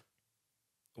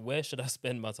 where should I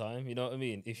spend my time? You know what I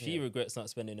mean? If she regrets not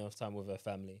spending enough time with her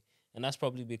family, and that's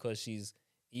probably because she's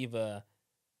either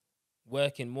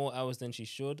working more hours than she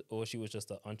should, or she was just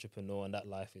an entrepreneur, and that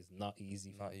life is not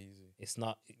easy. It's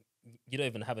not. You don't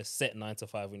even have a set 9 to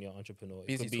 5 when you're an entrepreneur.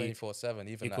 Busy 24/7.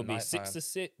 Even it could be 6 to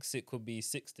 6. It could be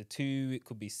 6 to 2. It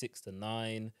could be 6 to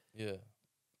 9. Yeah,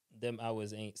 them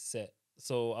hours ain't set.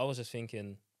 So I was just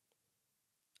thinking,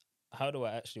 how do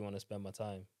I actually want to spend my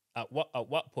time? At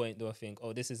what point do I think,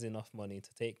 oh, this is enough money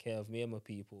to take care of me and my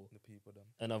people, The people them.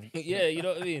 and I've yeah, you know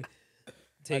what I mean,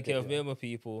 take get care of me you. and my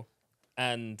people,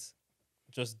 and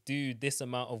just do this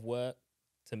amount of work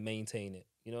to maintain it.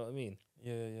 You know what I mean?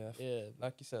 Yeah. Yeah,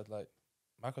 Like you said, like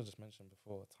Michael just mentioned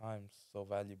before, time's so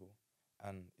valuable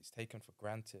and it's taken for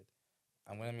granted.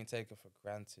 And when I mean taken for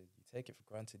granted, you take it for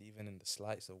granted even in the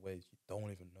slightest of ways you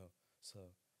don't even know. So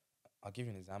I'll give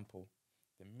you an example.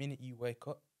 The minute you wake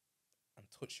up and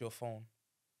touch your phone,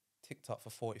 TikTok for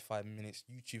 45 minutes,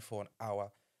 YouTube for an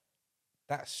hour,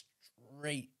 that's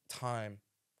straight time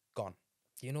gone.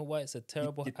 you know why it's a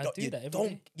terrible. I don't- do that every don't,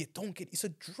 day, You don't get, it's a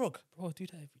drug. bro. I do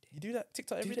that every day. You do that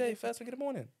TikTok every that day, every first thing in the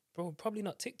morning. Bro, probably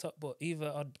not TikTok, but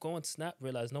either I'd go on Snap,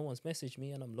 realize no one's messaged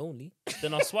me and I'm lonely.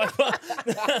 Then I'll swipe off.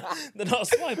 Then I'll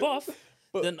swipe off.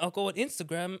 But- then I'll go on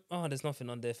Instagram. Oh, there's nothing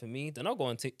on there for me. Then I'll go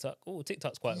on TikTok. Oh,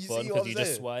 TikTok's quite You fun see what because I'm you just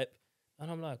saying? swipe.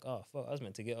 And I'm like, oh, fuck, I was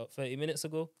meant to get up 30 minutes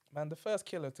ago. Man, the first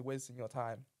killer to wasting your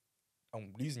time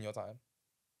and losing your time,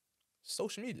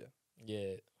 social media.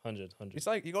 Yeah, 100. It's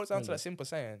like, it goes down to Hundred. that simple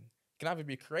saying, you can either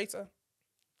be a creator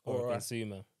Or or a a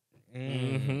consumer.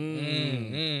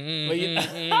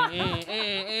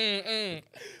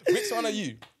 Which one are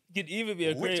you? You could either be a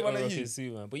Which creator one or are a you?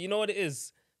 consumer. But you know what it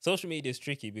is? Social media is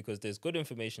tricky because there's good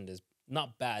information, there's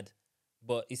not bad,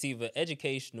 but it's either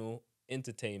educational,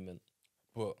 entertainment.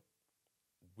 But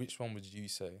which one would you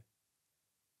say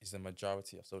is the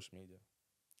majority of social media?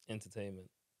 Entertainment.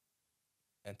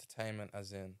 Entertainment,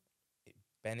 as in it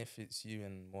benefits you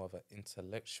in more of an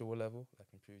intellectual level, like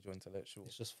improves your intellectual,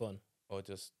 It's just fun. or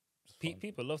just fun?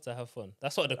 People love to have fun.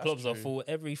 That's what the That's clubs are true. for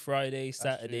every Friday,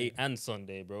 Saturday, true. and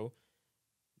Sunday, bro.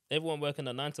 Everyone working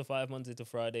a 9 to 5, Monday to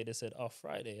Friday, they said, oh,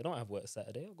 Friday, I don't have work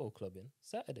Saturday, I'll go clubbing.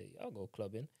 Saturday, I'll go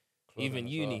clubbing. Clubbing Even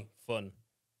as uni, fun.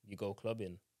 You go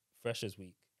clubbing. Freshers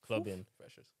week, clubbing.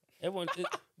 Freshers. Everyone,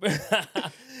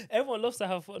 everyone loves to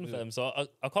have fun, Yeah. fam. So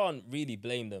I can't really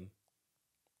blame them.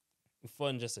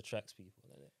 Fun just attracts people.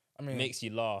 Doesn't it? I mean, Makes you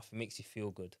laugh. It makes you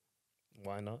feel good.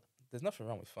 Why not? there's nothing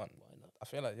wrong with fun. Why not? I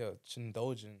feel like just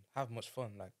indulge and have much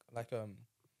fun.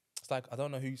 It's like I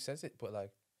don't know who says it, but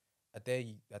like a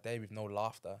day with no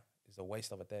laughter is a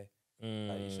waste of a day.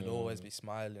 Like you should always be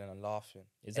smiling and laughing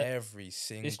Is that- every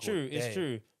single. It's true. day. It's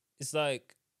true. It's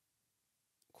like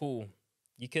cool.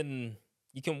 You can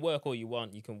work all you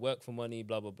want. You can work for money,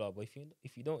 blah blah blah. But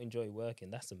if you don't enjoy working,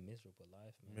 that's a miserable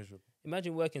life, man. Miserable.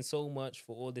 Imagine working so much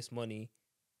for all this money,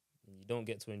 and you don't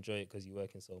get to enjoy it because you're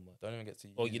working so much, Don't even get to.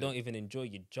 or use you it. don't even enjoy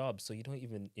your job, so you don't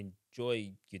even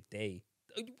enjoy your day.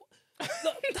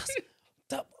 That's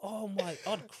that. Oh my,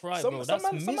 I'd cry, bro. That's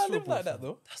Some miserable. man live like that fam.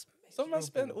 though. That's Some man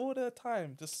spend miserable. all their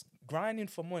time just grinding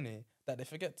for money that they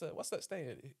forget to. What's that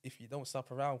saying? If you don't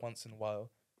stop around once in a while,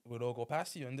 we'll all go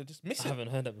past you and they just miss I it. haven't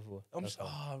heard that before. I'm That's just,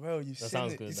 fine. oh, bro, you've That seen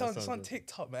sounds it. good, It's that on, sounds it's on good.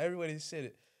 TikTok, man. Everybody said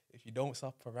it. If you don't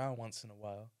stop around once in a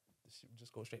while, this shit will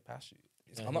just go straight past you.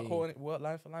 I I'm not hear you. calling it word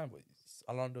line for line, but it's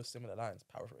along those similar lines,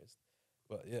 paraphrased.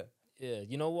 But yeah. Yeah,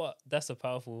 you know what? That's a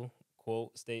powerful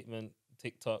quote statement.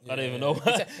 TikTok. I don't Yeah, even know. yeah.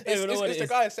 I don't even know what It's it the is.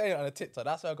 guy saying it on a TikTok.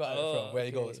 That's where I got it Oh, from. Where he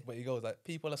goes, okay. but he goes like,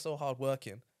 people are so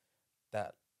hardworking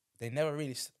that they never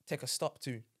really take a stop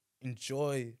to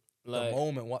enjoy Like, the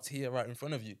moment, what's here right in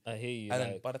front of you. I hear you. And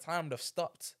then Like, by the time they've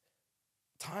stopped,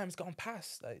 time's gone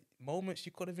past. Like moments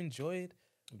you could have enjoyed,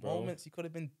 bro, moments you could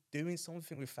have been doing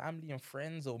something with family and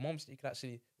friends, or moments that you could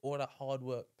actually, all that hard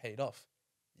work paid off.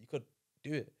 You could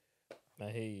do it. I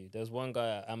hear you. There's one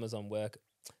guy at Amazon work.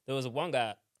 There's one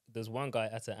guy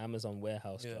at an Amazon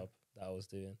warehouse Yeah. job that I was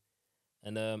doing.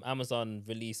 And Amazon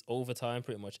release overtime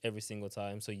pretty much every single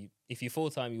time. So if you're full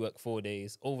time, you work 4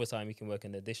 days. Overtime, you can work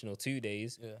an additional 2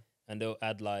 days, Yeah. and they'll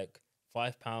add like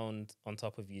 £5 on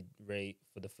top of your rate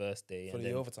for the first day, For and the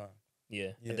then overtime.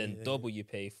 yeah, Yeah, and then yeah, double you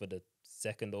pay for the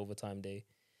second overtime day.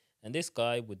 And this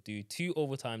guy would do 2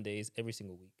 overtime days every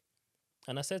single week.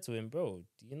 And I said to him, bro,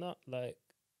 do you know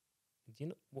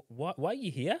why are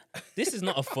you here? This is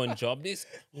not a fun job. This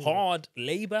hard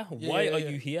labor. Why yeah, are yeah.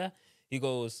 you here? He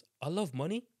goes, I love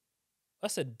money. I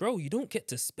said, bro, you don't get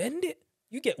to spend it.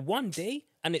 You get 1 day,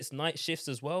 and it's night shifts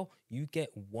as well. You get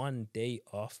 1 day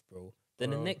off, bro. Then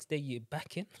the Bro. next day you're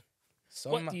back in.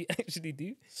 Some What man, do you actually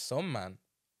do? some man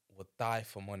would die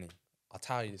for money. I'll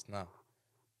tell you this now.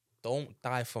 Don't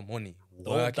die for money.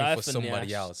 Don't Working die for for somebody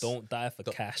Nash. else. Don't die for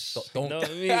Don't- cash. don't- You know what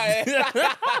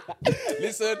I mean?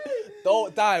 Listen,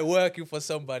 don't die working for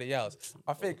somebody else.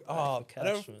 I think, for I don't,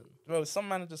 cash, man. bro, some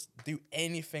man just do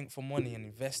anything for money and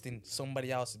invest in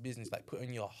somebody else's business, like put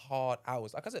in your hard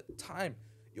hours. Like I said, time,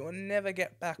 you'll never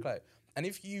get back. Like, and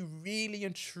if you really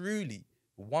and truly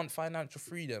want financial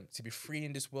freedom, to be free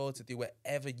in this world, to do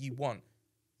whatever you want,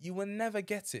 you will never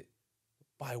get it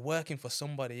by working for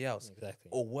somebody else Exactly.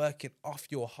 or working off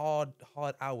your hard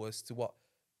hours to what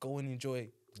go and enjoy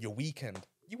your weekend.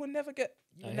 You will never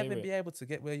I never hear it. be able to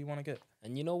get where you want to get.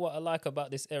 And you know what I like about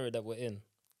this era that we're in,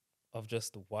 of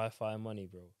just Wi-Fi money,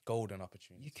 bro. Golden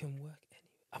opportunity. You can work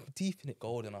anywhere. I'm deep in it.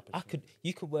 Golden opportunity.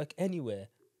 You could work anywhere.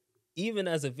 Even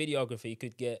as a videographer, you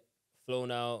could get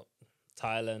flown out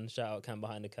Thailand. Shout out Cam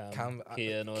behind the cam.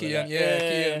 Kia and all Kian, of that.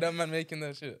 yeah, Kian, that man making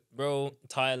that shit. Bro,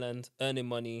 Thailand, earning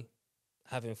money,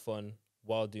 having fun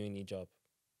while doing your job.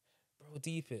 Bro,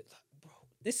 deep it. Like, bro,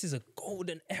 this is a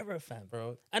golden era, fam.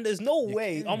 Bro. And there's no You're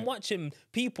way killing I'm it. watching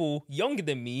people younger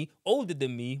than me, older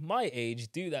than me, my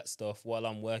age, do that stuff while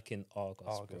I'm working Argos,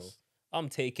 bro. Argos. I'm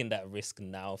taking that risk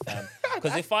now, fam.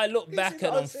 Because if I look back what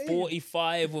and I'm I'm saying.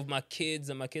 45 with my kids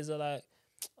and my kids are like,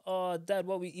 oh, Dad,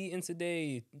 what we eating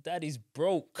today? Daddy's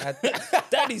broke.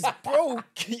 Daddy's broke.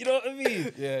 You know what I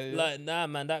mean? Yeah. Like, nah,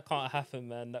 man, that can't happen,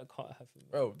 man. That can't happen. Man.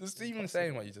 Bro, just even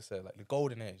saying what you just said, like the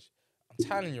golden age. I'm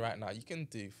telling you right now, you can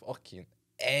do fucking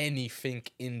anything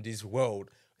in this world,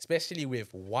 especially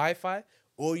with Wi-Fi.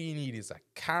 All you need is a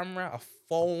camera, a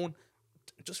phone.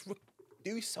 Just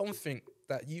do something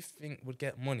that you think would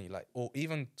get money, like, or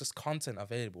even just content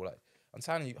available. Like, I'm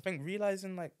telling you, I think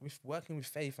realizing, like, with working with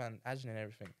Faith and Ajin and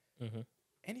everything, Mhm.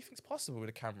 anything's possible with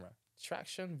a camera.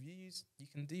 Traction, views, you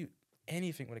can do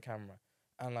anything with a camera.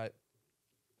 And like,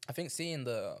 I think seeing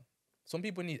some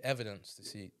people need evidence to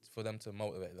see for them to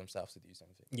motivate themselves to do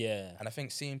something. Yeah. And I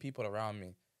think seeing people around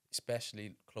me,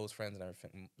 especially close friends and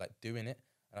everything, like doing it,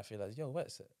 and I feel like, yo, wait a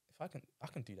sec, if I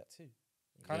can do that too.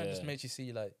 Kind of just Yeah. makes you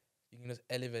see like you can just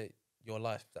elevate your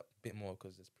life that bit more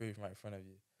because it's proven right in front of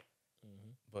you.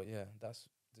 Mhm. But yeah,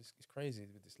 it's crazy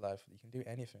with this life. You can do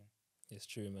anything. It's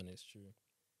true, man. It's true.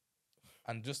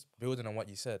 And just building on what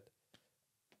you said,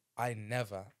 I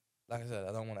never, like I said,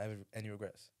 I don't want any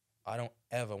regrets. I don't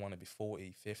ever want to be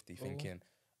 40, 50 Bro. thinking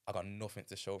I got nothing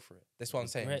to show for it. That's what I'm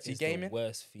saying. Regret See, is gaming, the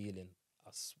worst feeling.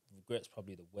 Regret's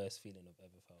probably the worst feeling I've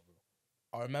ever felt, bro.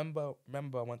 I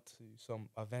remember I went to some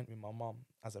event with my mom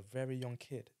as a very young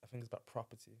kid. I think it's about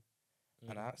property.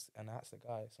 And I asked the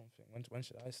guy something. When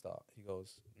should I start? He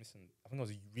goes, listen, I think I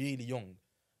was really young.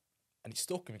 And he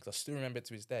stuck with me because I still remember it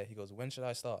to this day. He goes, when should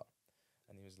I start?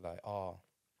 And he was like, you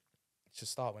should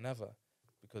start whenever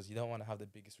because you don't want to have the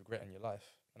biggest regret in your life.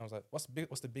 And I was like, what's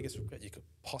the biggest regret you could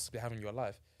possibly have in your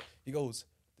life? He goes,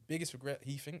 the biggest regret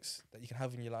he thinks that you can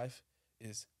have in your life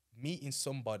is meeting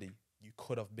somebody you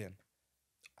could have been.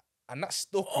 And that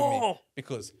stuck with me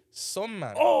because some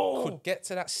man could get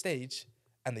to that stage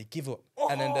and they give up.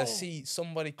 And then they see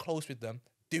somebody close with them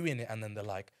doing it and then they're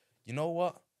like, you know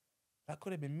what? That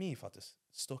could have been me if I just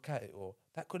stuck at it, or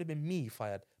that could have been me if I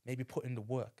had maybe put in the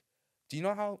work. Do you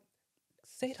know how?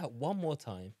 Say that one more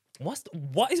time. What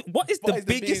is What the is the biggest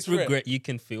biggest regret? regret you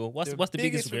can feel? What's the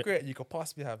biggest regret? you could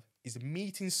possibly have is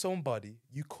meeting somebody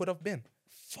you could have been.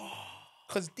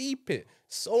 Cause deep it,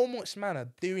 so much man are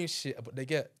doing shit, but they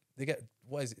get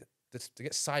what is it? They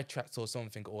get sidetracked or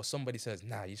something, or somebody says,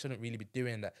 nah, you shouldn't really be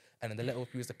doing that. And then the little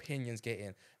people's opinions get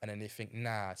in, and then they think,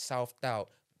 nah, self-doubt.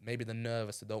 Maybe they're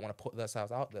nervous, they don't want to put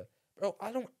themselves out there. Bro,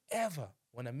 I don't ever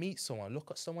want to meet someone,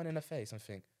 look at someone in the face and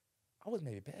think, I was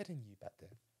maybe better than you back then.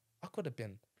 That could have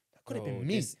been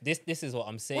me. This is what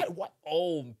I'm saying. What?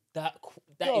 Oh, that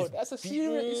Yo, is that's a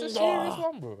serious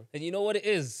one, bro. And you know what it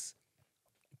is?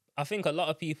 I think a lot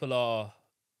of people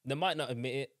they might not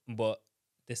admit it, but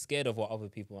they're scared of what other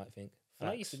people might think. And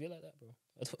I used to be like that, bro.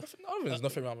 There's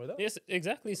nothing wrong with that. Yes,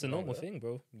 exactly. It's a Nothing wrong normal with that. thing,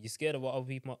 bro. You're scared of what other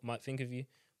people might think of you.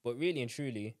 But really and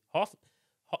truly,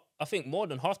 I think more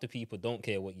than half the people don't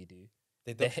care what you do.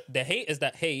 They don't. The haters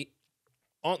that hate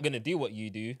aren't going to do what you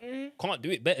do, can't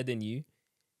do it better than you.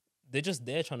 They're just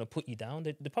there trying to put you down.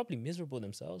 They're probably miserable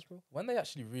themselves, bro. When they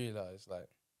actually realize like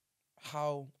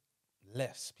how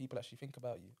less people actually think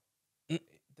about you,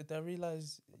 did they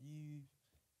realize you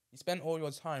spend all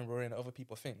your time worrying what other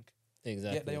people think?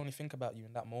 Exactly. Yet they only think about you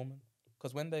in that moment.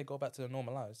 Because when they go back to their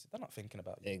normal lives, they're not thinking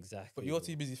about you. Exactly. But you're bro.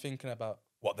 too busy thinking about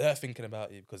what they're thinking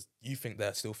about you because you think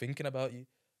they're still thinking about you.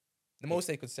 The most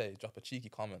they could say is drop a cheeky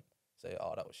comment, say,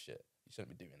 "Oh, that was shit. You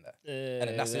shouldn't be doing that." And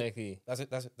then that's exactly. it.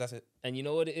 That's it. And you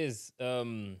know what it is?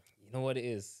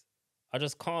 I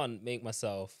just can't make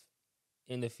myself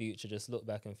in the future just look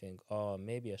back and think, oh,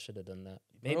 maybe I should have done that.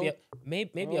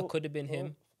 Maybe I could have been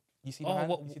him. You see the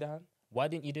hand? You see the hand? Why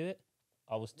didn't you do it?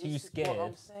 I was too This is scared. what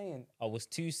I'm saying. I was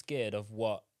too scared of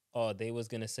what they was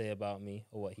gonna say about me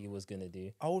or what he was gonna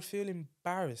do. I would feel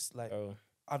embarrassed. Like, Oh,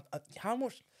 how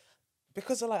much?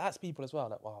 Because I like ask people as well.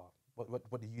 Like, wow,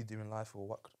 what do you do in life, or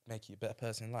what could make you a better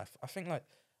person in life? I think like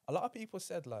a lot of people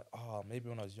said like, oh, maybe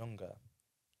when I was younger,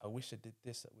 I wish I did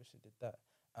this, I wish I did that,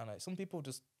 and like some people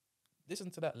just listen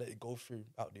to that, let it go through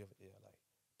out the other ear. Like,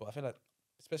 but I feel like,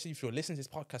 especially if you're listening to this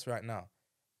podcast right now,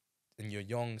 and you're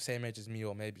young, same age as me,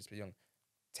 or maybe just a bit young,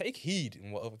 take heed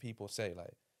in what other people say.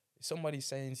 Like, if somebody's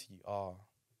saying to you,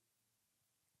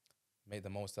 make the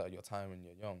most out of your time when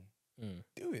you're young,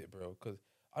 do it, bro. Because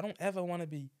I don't ever want to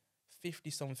be 50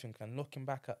 something and looking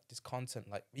back at this content,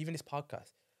 like even this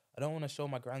podcast. I don't want to show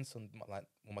my grandson,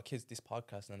 my kids, this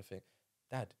podcast and think,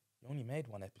 Dad, you only made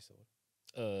one episode.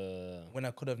 When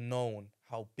I could have known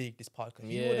how big this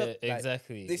podcast.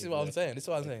 Exactly. This is what I'm saying. This is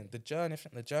what I'm saying. The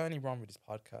journey run with this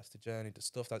podcast, the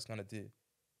stuff that's gonna do,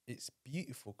 it's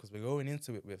beautiful because we're going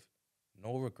into it with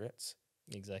no regrets.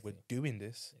 Exactly. We're doing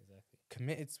this. Exactly.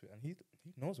 Committed to it, and he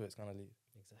knows where it's gonna lead.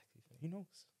 Exactly. He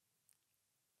knows.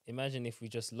 Imagine if we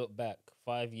just look back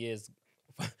 5 years.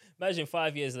 Imagine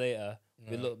 5 years later,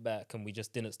 we look back and we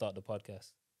just didn't start the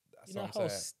podcast. That's You know what how I'm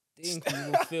saying. stink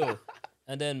we will feel.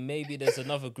 And then maybe there's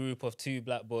another group of 2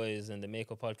 black boys and they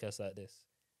make a podcast like this.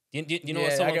 You know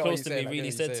what I someone get what close to you're me saying, I get really what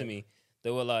you're said to saying. me?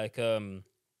 They were like,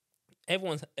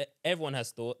 everyone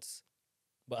has thoughts,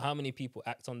 but how many people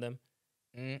act on them?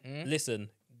 Listen,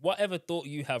 whatever thought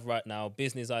you have right now,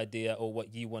 business idea or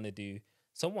what you want to do,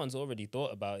 someone's already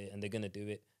thought about it and they're going to do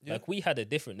it. Yeah. Like, we had a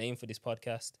different name for this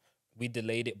podcast. We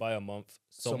delayed it by a month.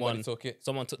 Somebody took it.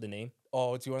 Someone took the name.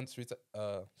 Oh, do you want to?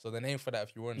 So the name for that,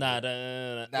 if you want. Nah,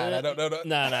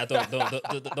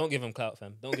 don't give him clout,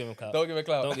 fam. Don't give him clout. Don't give it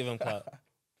clout. Don't give him clout.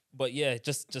 But yeah,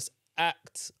 just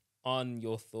act on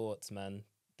your thoughts, man.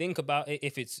 Think about it.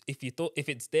 If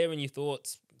it's there in your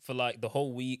thoughts for like the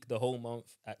whole week, the whole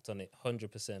month, act on it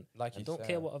 100%. Like you And don't said.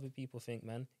 care what other people think,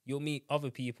 man. You'll meet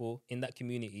other people in that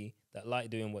community that like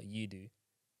doing what you do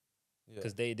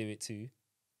because they do it too.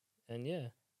 And yeah,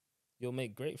 you'll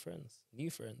make great friends, new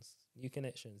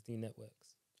connections, new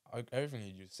networks. Everything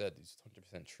you just said is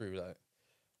 100% true. Like,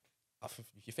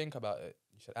 if you think about it,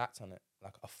 you should act on it.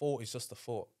 Like, a thought is just a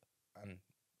thought, and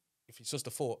if it's just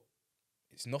a thought,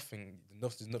 it's nothing.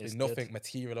 There's It's nothing good.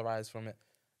 materialized from it.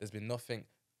 There's been nothing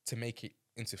to make it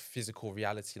into physical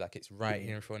reality. Like, it's right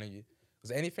here in front of you.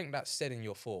 Because anything that's said in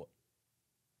your thought,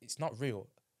 it's not real.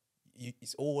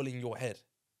 It's all in your head.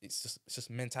 It's just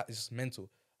mental. It's just mental.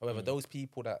 However, those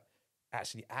people that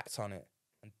actually act on it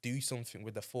and do something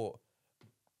with the thought,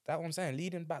 that's what I'm saying.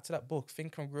 Leading back to that book,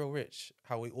 Think and Grow Rich,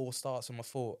 how it all starts from a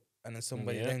thought and then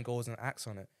somebody then goes and acts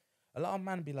on it. A lot of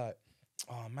men be like,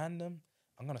 oh, man,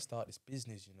 I'm going to start this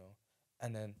business, you know.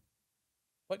 And then,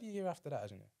 what do you hear after that,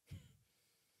 isn't it?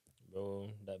 Bro,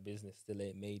 that business still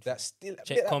ain't made. That's still...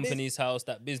 Check company's house,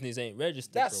 that business ain't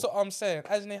registered, That's bro. what I'm saying.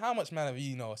 Ajni, how much man have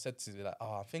you said to me like,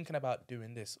 oh, I'm thinking about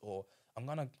doing this, or I'm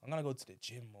gonna go to the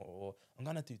gym, or I'm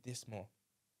gonna do this more.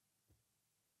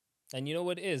 And you know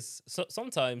what it is? So,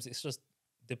 sometimes it's just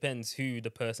depends who the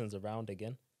person's around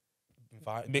again.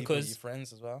 Invite Because- your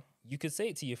friends as well. You could say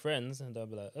it to your friends and they'll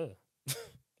be like, oh,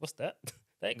 what's that?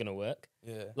 That ain't gonna work.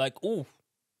 Yeah. Like, oh,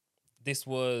 this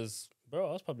was, bro,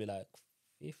 I was probably like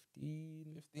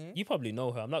 15. 15? You probably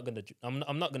know her. I'm not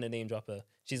gonna name drop her.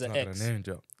 She's an ex. name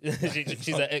drop. She's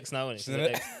an ex now, isn't it? She's an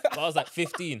ex. But I was like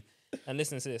 15, and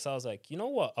listening to this, I was like, you know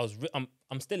what?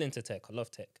 I'm still into tech. I love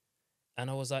tech, and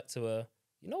I was like to her,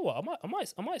 you know what?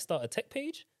 I might start a tech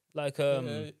page, like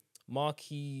Mark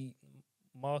Lee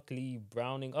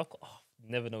Browning.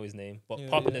 Never know his name, but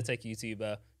popular tech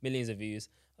YouTuber, millions of views.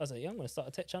 I was like, yeah, I'm gonna start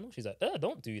a tech channel. She's like,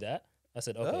 don't do that. I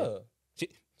said, okay.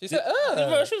 She said,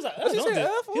 Bro, she was like, What'd you don't say, do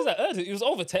it. for? He was like, it was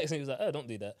over text, and he was like, don't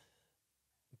do that.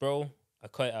 Bro, I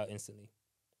cut it out instantly.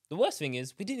 The worst thing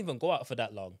is, we didn't even go out for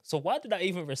that long. So why did I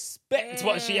even respect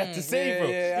what she had to say, bro?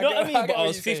 You know what I mean? But I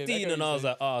was 15 and I was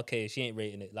like, oh, okay, she ain't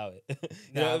rating it, allow it. You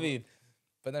know what I mean?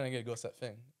 But then again, it goes that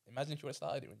thing. Imagine if you would have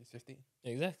started it when you're 15.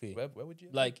 Exactly. Where would you?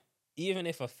 Like, even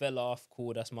if I fell off,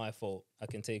 cool, that's my fault. I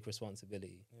can take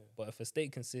responsibility. Yeah. But if I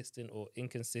stayed consistent or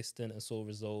inconsistent and saw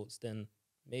results, then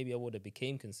maybe I would have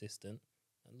became consistent.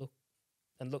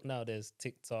 And look now, there's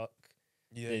TikTok,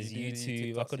 there's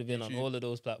YouTube. I could have been on all of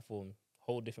those platforms,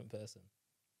 whole different person.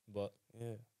 But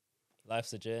Yeah.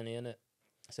 life's a journey, innit?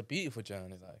 It's a beautiful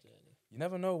journey. Like, you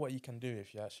never know what you can do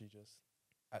if you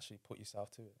actually put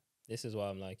yourself to it. This is why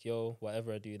I'm like, yo,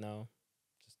 whatever I do now,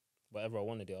 just whatever I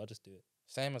want to do, I'll just do it.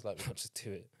 Same as like, I'll just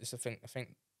do it. it's a thing. I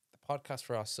think the podcast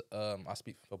for us, I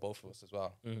speak for both of us as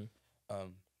well. Mm-hmm.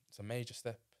 It's a major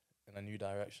step in a new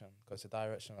direction because it's a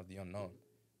direction of the unknown.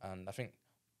 And I think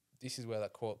this is where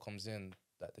that quote comes in,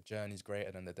 that the journey is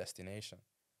greater than the destination,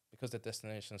 because the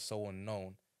destination is so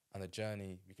unknown and the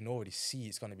journey, we can already see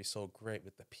it's going to be so great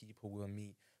with the people we'll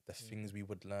meet, the things we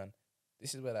would learn.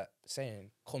 This is where that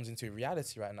saying comes into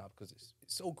reality right now because it's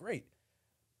so great.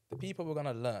 The people we're going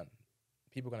to learn,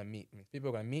 people we're going to meet, the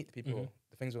people,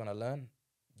 the things we're going to learn,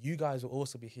 you guys will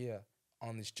also be here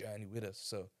on this journey with us.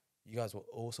 So you guys will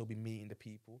also be meeting the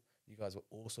people. You guys will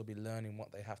also be learning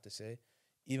what they have to say,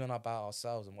 even about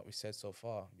ourselves and what we said so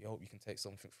far. We hope you can take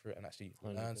something through it and actually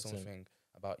learn 100%. something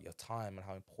about your time and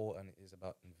how important it is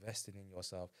about investing in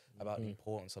yourself, about the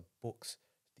importance of books.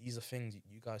 These are things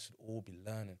you guys should all be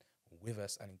learning with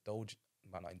us and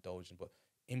not indulging, but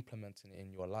implementing it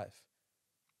in your life.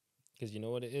 Because you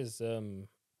know what it is? Can't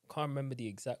remember the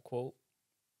exact quote.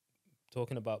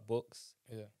 Talking about books.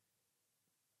 Yeah.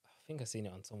 I think I seen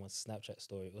it on someone's Snapchat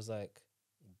story. It was like,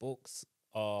 books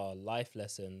are life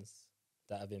lessons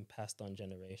that have been passed on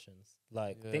generations.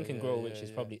 Like Think and Grow, which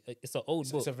is probably it's an old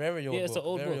book. It's a very old book. It's an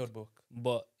old very book. old book.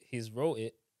 But he's wrote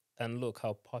it, and look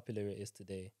how popular it is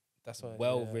today. That's why.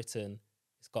 Well written.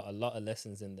 It's got a lot of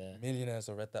lessons in there. Millionaires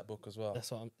have read that book as well.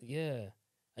 That's what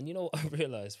And you know what I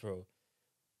realized, bro?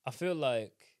 I feel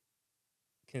like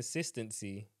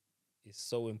consistency is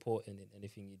so important in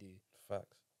anything you do.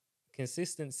 Facts.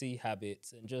 Consistency,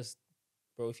 habits, and just,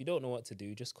 bro, if you don't know what to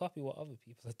do, just copy what other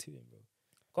people are doing, bro.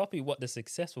 Copy what the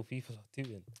successful people are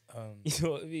doing. You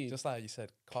know what I mean? Just like you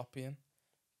said, copying.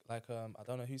 Like I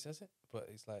don't know who says it, but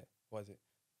it's like, what is it?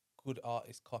 Good art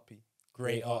is copy.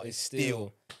 Great art is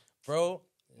steal. Bro,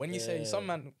 when you say some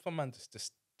man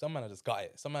just got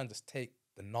it. Some man just take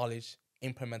the knowledge,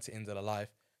 implement it into the life,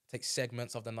 take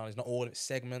segments of the knowledge, not all of it,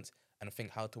 segments, and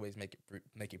think how to always make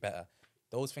it better.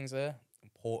 Those things are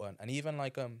important. And even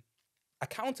like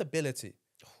accountability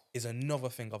is another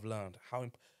thing I've learned. How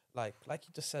like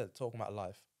you just said, talking about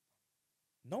life.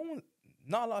 Not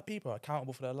a lot of people are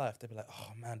accountable for their life. They'll be like,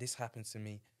 oh man, this happened to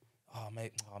me. Oh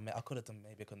mate, I could have done,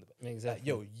 maybe I couldn't have. Exactly. Like,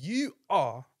 yo, you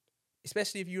are,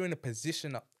 especially if you're in a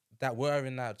position that we're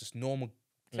in now, just normal,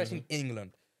 especially in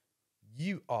England,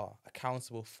 you are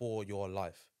accountable for your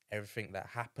life. Everything that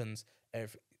happens,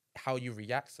 how you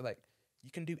react. So like, you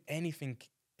can do anything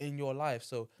in your life.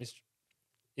 So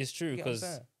it's true,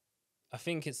 because I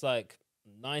think it's like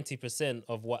 90%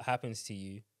 of what happens to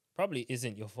you probably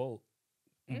isn't your fault,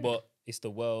 but it's the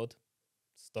world.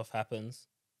 Stuff happens.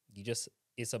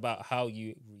 It's about how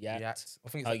you react. I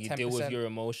think it's how like you deal with your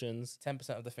emotions. 10%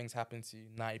 of the things happen to you,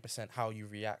 90% how you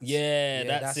react. Yeah,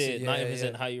 that's it.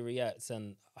 90% Yeah. how you react.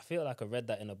 And I feel like I read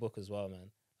that in a book as well,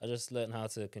 man. I just learned how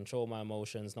to control my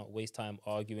emotions, not waste time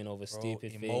arguing over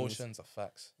stupid things. Emotions are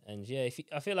facts. And yeah,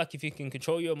 I feel like if you can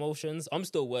control your emotions, I'm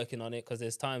still working on it, because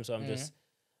there's times where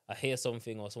I hear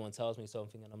something or someone tells me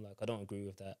something and I'm like, I don't agree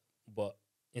with that. But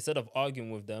instead of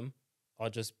arguing with them, I'll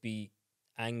just be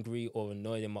angry or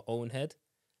annoyed in my own head.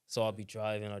 So I'll be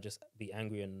driving, I'll just be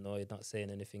angry and annoyed, not saying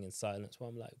anything in silence. Well,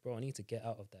 I'm like, bro, I need to get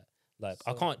out of that. Like,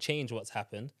 I can't change what's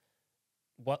happened.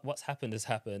 What's happened has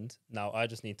happened. Now I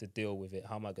just need to deal with it.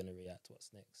 How am I going to react?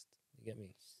 What's next? You get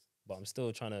me? But I'm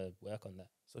still trying to work on that.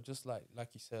 So just like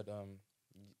you said,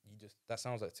 you just, that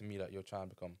sounds like to me like you're trying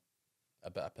to become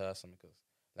a better person, because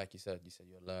like you said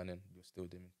you're learning, you're still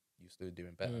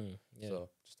doing better. Yeah. So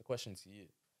just a question to you,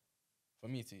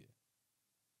 to you,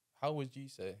 how would you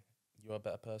say you're a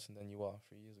better person than you are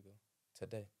 3 years ago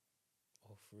today?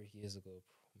 Oh, 3 years ago,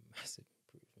 massive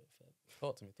improvement, fam.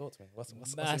 Talk to me. What's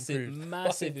massive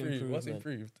improvement. What's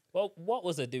improved? Well, what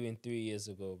was I doing 3 years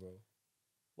ago, bro?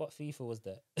 What FIFA was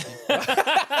that?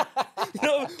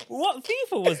 No, what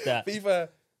FIFA was that? FIFA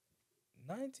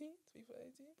 19? FIFA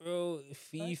 18? Bro,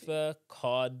 FIFA,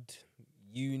 COD,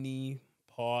 uni,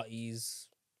 parties.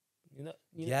 You know?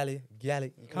 Galley.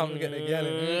 Come get the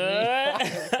galley.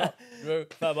 Bro.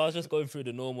 Fam, I was just going through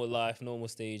the normal life, normal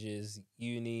stages,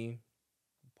 uni,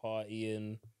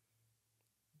 partying.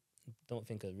 Don't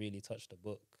think I really touched the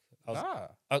book.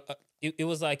 It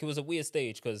was a weird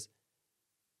stage, because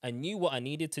I knew what I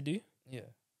needed to do,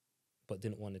 but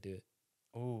didn't want to do it.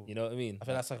 Oh, you know what I mean? I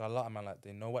think that's like a lot of man, like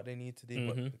they know what they need to do,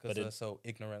 but because they're so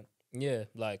ignorant. Yeah,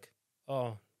 like,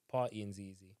 partying's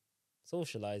easy,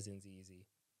 socializing's easy,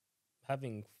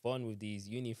 having fun with these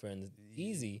uni friends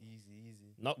easy.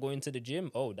 Not going to the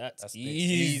gym, that's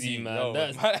easy, man. No,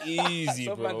 that's easy,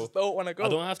 bro. Some man just don't want to go. I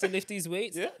don't have to lift these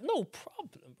weights. Yeah. No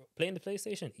problem, bro. Playing the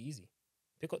PlayStation, easy.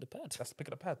 Pick up the pad. That's pick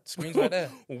up the pad. Screen's right there.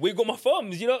 Wiggle my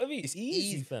thumbs, you know what I mean? It's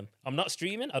easy, fam. I'm not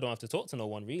streaming. I don't have to talk to no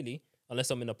one, really,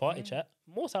 unless I'm in a party chat.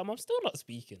 Most time, I'm still not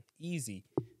speaking. Easy.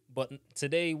 But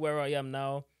today, where I am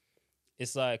now,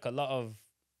 it's like a lot of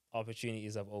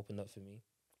opportunities have opened up for me.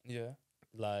 Yeah.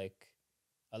 Like,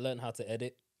 I learned how to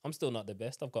edit. I'm still not the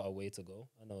best. I've got a way to go.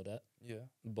 I know that. Yeah.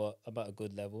 But I'm at a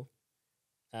good level.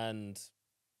 And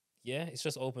yeah, it's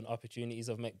just open opportunities.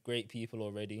 I've met great people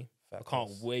already. I can't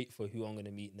wait for who I'm going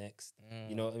to meet next.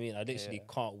 You know what I mean? I literally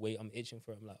can't wait. I'm itching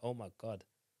for it. I'm like, oh my God.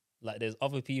 Like, there's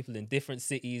other people in different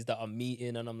cities that I'm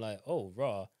meeting, and I'm like, oh,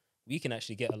 raw, we can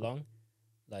actually get along.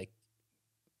 like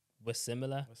we're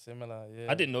similar. We're similar,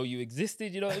 yeah. I didn't know you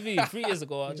existed. You know what I mean? 3 years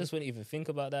ago, I just wouldn't even think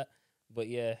about that. But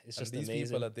yeah, it's And just these amazing.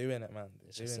 people are doing it, man.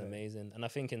 It's just Doing it. amazing. And I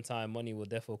think in time, money will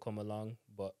definitely come along.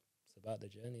 But it's about the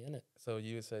journey, innit? So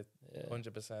you would say Yeah.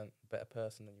 100% better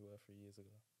person than you were 3 years ago.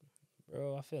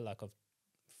 Bro, I feel like I've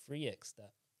 3x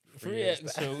that. 3x 3x.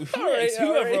 that. So I rate 3x, it,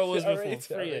 whoever I was I before, rate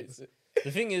it, I rate 3x. it.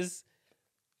 The thing is,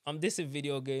 I'm dissing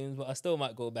video games, but I still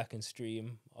might go back and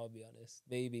stream. I'll be honest.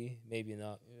 Maybe, maybe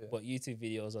not. Yeah. But YouTube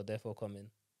videos are definitely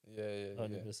coming. Yeah.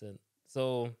 100%.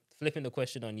 So, flipping the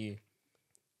question on you.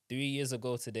 3 years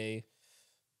ago today,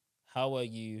 how are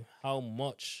you? How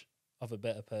much of a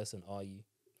better person are you?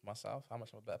 Myself, how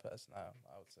much of a better person I am,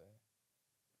 I would say.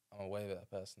 I'm a way better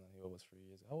person than you was 3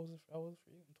 years ago. I was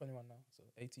 3. I'm 21 now, so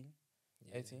 18.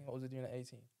 Yeah. 18. What was I doing at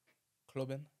 18?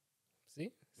 Clubbing.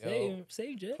 See? Yo,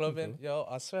 Same journey. Clubbing. bro. Yo,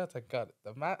 I swear to God,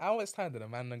 the man. How much time did a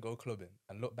man then go clubbing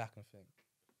and look back and think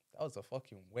that was a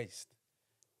fucking waste?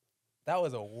 That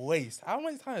was a waste. How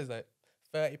many times like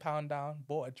 £30 down,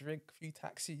 bought a drink, a few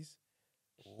taxis,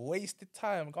 wasted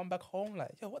time, gone back home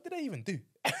like, yo, what did I even do?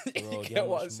 Bro, You you get know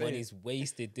what how I'm much saying, money's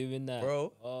wasted doing that.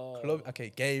 bro? Oh. Club.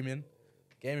 Okay, gaming.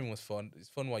 Gaming was fun. It's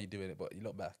fun while you're doing it, but you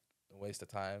look back, a waste of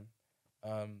time.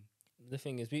 The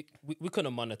thing is, we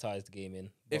couldn't monetize the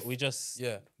gaming, but If- we just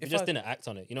Yeah, didn't act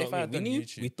on it. You know if what I I mean? had We done knew,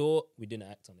 YouTube- we thought, we didn't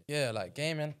act on it. Yeah, like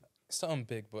gaming, something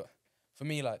big, but for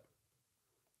me, like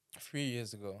 3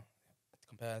 years ago,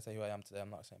 compared to who I am today, I'm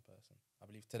not the same person. I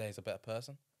believe today is a better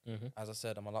person. Mm-hmm. As I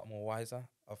said, I'm a lot more wiser.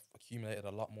 I've accumulated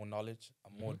a lot more knowledge.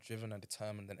 I'm more driven and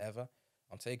determined than ever.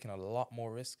 I'm taking a lot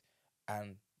more risk.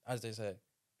 And as they say,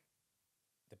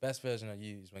 the best version of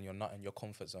you is when you're not in your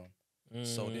comfort zone.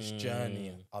 So this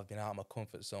journey, I've been out of my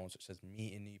comfort zone, such as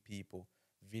meeting new people,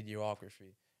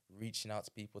 videography, reaching out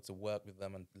to people to work with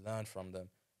them and learn from them.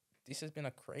 This has been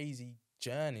a crazy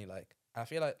journey. Like, I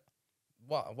feel like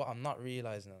what I'm not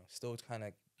realizing, I'm still kind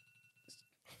of.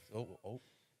 No,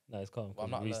 it's calm. Well,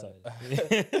 I'm calm, not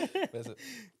restarted. Listen,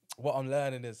 what I'm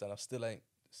learning is, and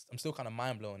I'm still kind of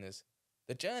mind blown, is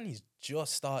the journey's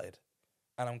just started.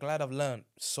 And I'm glad I've learned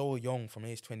so young from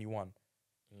age 21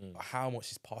 how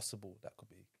much is possible that could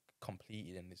be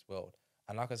completed in this world.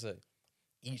 And like I said,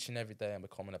 each and every day I'm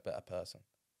becoming a better person.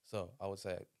 So I would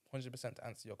say 100% to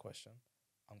answer your question,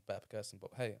 I'm a better person.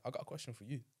 But hey, I got a question for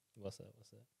you. What's that?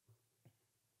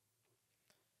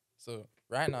 So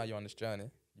right now you're on this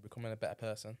journey, you're becoming a better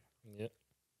person. Yeah.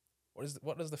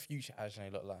 What does the future actually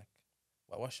look like?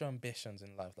 What's your ambitions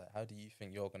in life? Like, how do you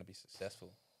think you're going to be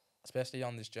successful, especially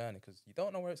on this journey? Because you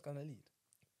don't know where it's going to lead.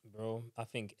 Bro, I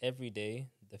think every day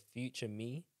the future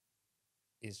me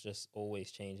is just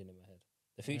always changing in my head.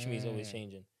 The future me is always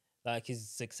changing. Like, he's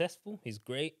successful, he's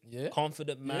great, Yeah.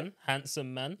 confident man,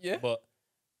 handsome man. Yeah. But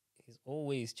he's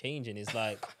always changing. It's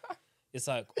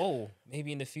like, oh,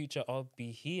 maybe in the future I'll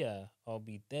be here, I'll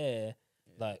be there.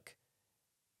 Like,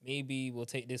 maybe we'll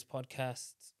take this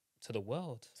podcast to the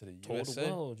world, To the tour USA. the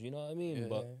world. You know what I mean? Yeah,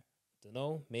 But yeah. don't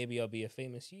know. Maybe I'll be a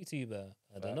famous YouTuber.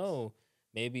 I don't Facts. know.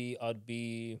 Maybe I'd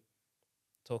be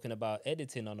talking about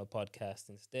editing on a podcast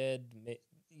instead.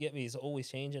 You get me? It's always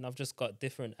changing. I've just got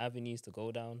different avenues to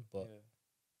go down, but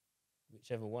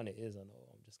whichever one it is, I know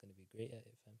I'm just gonna be great at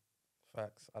it, fam.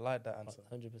 Facts. I like that answer.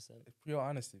 100%. It's pure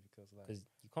honesty because, like, Because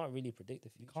you can't really predict the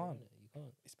future. can't. innit? You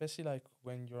can't. especially like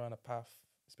when you're on a path,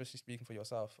 especially speaking for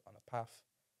yourself, on a path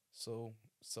so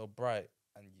bright,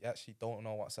 and you actually don't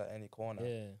know what's at any corner.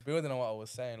 Yeah. Building on what I was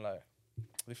saying, like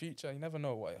the future, you never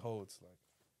know what it holds. Like,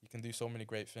 you can do so many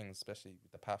great things, especially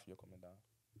with the path you're coming down.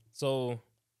 So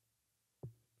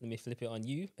let me flip it on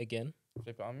you again.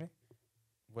 Flip it on me.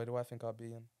 Where do I think I'll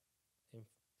be in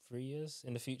 3 years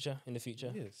in the future.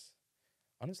 years?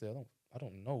 Honestly, I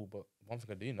don't know, but one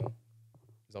thing I do know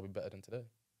is I'll be better than today,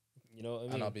 You know what I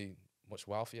mean? and I'll be much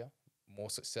wealthier, more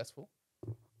successful.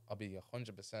 I'll be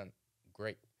 100%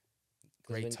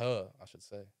 greater, I should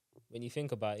say. When you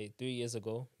think about it, 3 years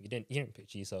ago, you didn't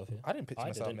picture yourself here. I didn't picture I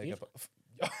myself didn't making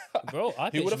Bro, I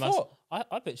Who picture would've myself. thought?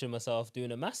 I picture myself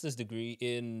doing a master's degree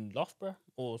in Loughborough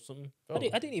or something. Bro,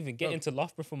 I didn't even get bro. into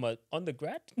Loughborough from my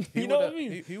undergrad. Who You know what I would've-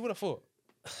 mean? Who would have thought?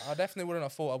 I definitely wouldn't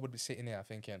have thought I would be sitting here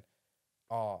thinking,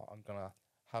 oh, I'm going to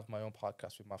have my own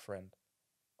podcast with my friend.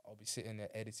 I'll be sitting there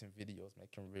editing videos,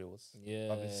 making reels. Yeah.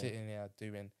 I'll be sitting there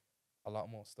doing a lot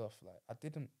more stuff. Like, I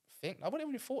wouldn't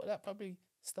even thought of that probably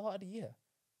start of the year.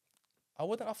 I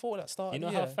wouldn't have thought of that start You of know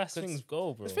the year. how fast 'cause things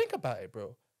go, bro. Just think about it,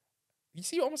 bro. You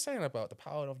see what I'm saying about the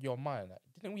power of your mind? Like,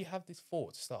 didn't we have this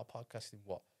thought to start a podcast in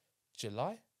what,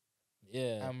 July?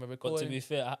 Yeah. And we're But to recording. be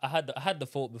fair, I had the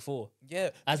thought before. Yeah.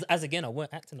 As again, I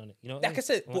weren't acting on it. You know what Like I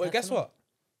said, weren't but guess acting on it. what?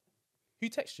 Who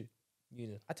texted you?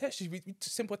 I text you, we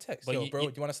simple text. But Yo, bro,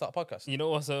 do you want to start a podcast? You know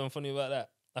what's so funny about that?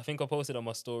 I think I posted on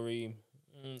my story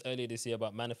earlier this year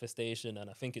about manifestation, and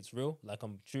I think it's real. Like,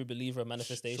 I'm a true believer of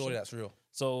manifestation. Surely that's real.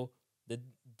 So the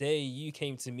day you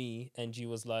came to me and you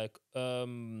was like,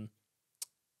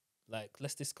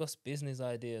 let's discuss business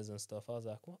ideas and stuff. I was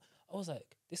like, what? I was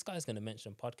like, this guy's gonna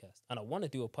mention podcast, and I want to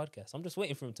do a podcast. I'm just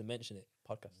waiting for him to mention it.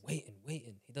 Podcast. Waiting.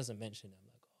 He doesn't mention it. I'm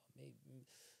like, oh,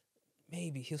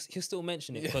 maybe he'll still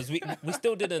mention it, because we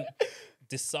still didn't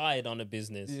decide on a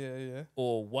business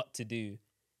or what to do.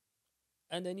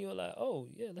 And then you were like, oh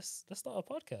yeah, let's start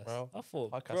a podcast. Bro, I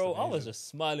thought, podcast bro, I was amazing. just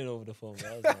smiling over the phone. Bro.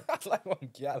 I was like, That's like one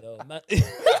gal. yo, man.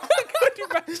 I could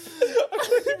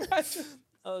imagine.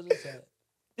 I was just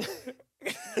like,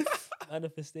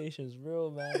 manifestation's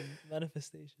real, man.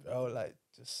 Manifestation. Bro, like,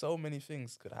 just so many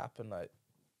things could happen. Like,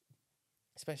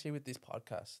 especially with this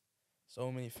podcast, so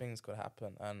many things could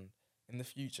happen. And in the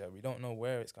future, we don't know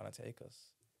where it's going to take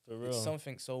us. For real. It's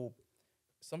something,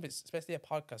 especially a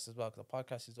podcast as well, because a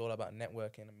podcast is all about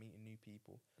networking and meeting new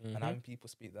people and having people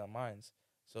speak their minds.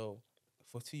 So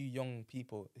for two young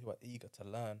people who are eager to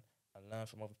learn and learn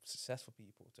from other successful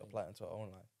people to apply it into our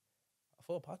own life, I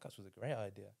thought a podcast was a great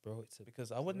idea. Bro, it's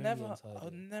Because I would never have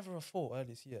thought earlier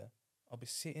this year I'll be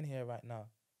sitting here right now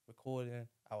recording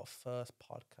our first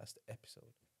podcast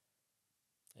episode.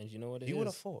 And you know what it is? You would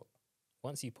have thought.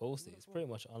 Once you post it, it's pretty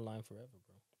much online forever,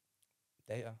 bro.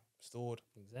 Data stored.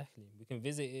 Exactly. We can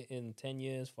visit it in 10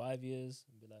 years, 5 years,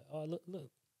 and be like, oh, look.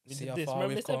 We See did how this. far Remember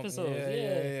we've this come. episode?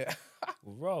 Yeah.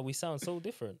 Raw, we sound so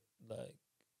different. Like,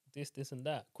 this and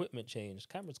that. Equipment changed.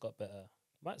 Cameras got better.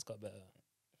 Mics got better.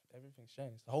 Everything's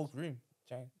changed. The whole room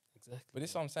changed. Exactly. But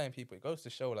this is what I'm saying, people. It goes to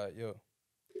show, like, yo,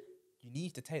 you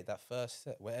need to take that first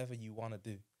step, whatever you want to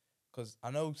do. Because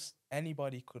I know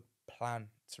anybody could plan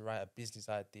to write a business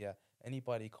idea.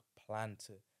 Anybody could plan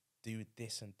to do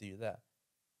this and do that.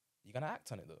 You're going to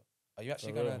act on it, though. Are you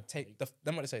actually going to take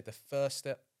the first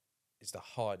step is the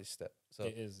hardest step. So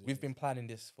we've been planning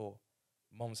this for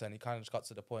months, and it kind of just got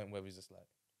to the point where we're just like,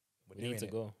 we need to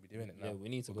go. We're doing it now. Yeah, we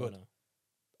need to go now.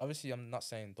 Obviously, I'm not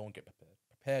saying don't get prepared.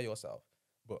 Prepare yourself,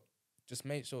 but just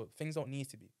make sure things don't need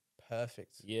to be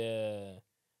perfect. Yeah.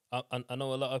 I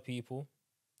know a lot of people,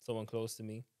 someone close to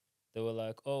me, they were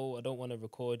like, oh, I don't want to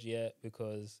record yet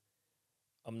because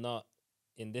I'm not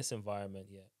in this environment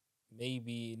yet.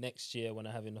 Maybe next year when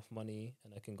I have enough money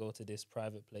and I can go to this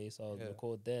private place, I'll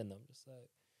record then. I'm just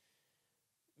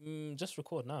like, just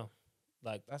record now.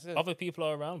 Like, that's it. Other people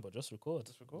are around, but just record.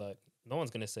 Just record. Like, no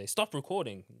one's going to say, stop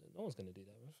recording. No one's going to do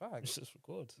that, bro. Fact. Just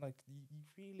record. Like, you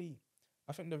really,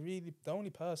 I think the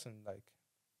only person, like,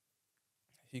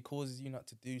 who causes you not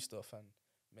to do stuff and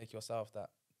make yourself that,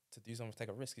 to do something, take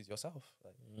a risk is yourself.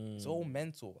 Like, it's all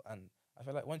mental. And I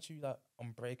feel like once you, like,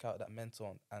 break out that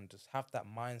mental and just have that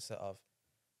mindset of,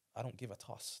 I don't give a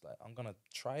toss. Like, I'm going to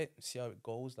try it and see how it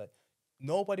goes. Like,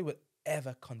 nobody would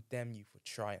ever condemn you for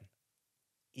trying.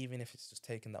 Even if it's just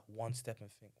taking that one step and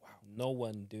think, wow. No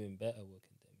one doing better will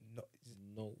condemn you.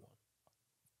 No one.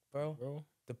 Bro,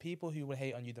 the people who will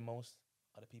hate on you the most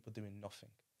are the people doing nothing.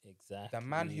 Exactly. The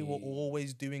man who are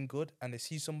always doing good and they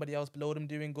see somebody else below them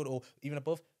doing good or even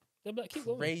above, they'll be like, keep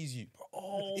going. praise you.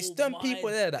 Oh, it's them people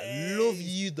there that love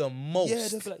you the most. Yeah,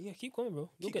 they'll be like, yeah, keep going, bro.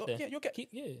 You'll get there. Yeah, you'll get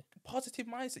positive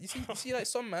mindset. You see like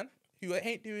some man who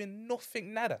ain't doing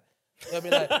nothing, nada. They'll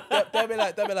be like,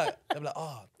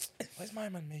 oh, why is my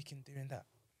man doing that?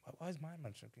 Why is my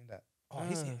man doing that? Oh,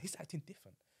 he's acting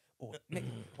different. Or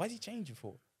why is he changing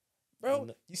for?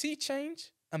 Bro, you see change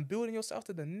and building yourself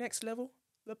to the next level,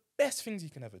 the best things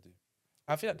you can ever do.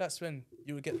 I feel like that's when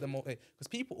you would get the more, because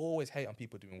people always hate on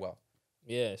people doing well.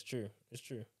 Yeah, it's true. It's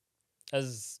true.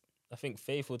 As I think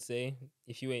Faith would say,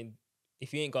 if you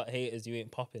ain't got haters, you ain't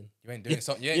popping. You ain't doing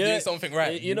something. You ain't doing something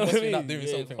right. You know what I mean? Not doing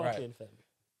something right. Fam.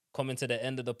 Coming to the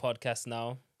end of the podcast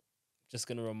now. Just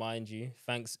gonna remind you,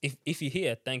 thanks. If you're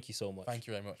here, thank you so much. Thank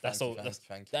you very much.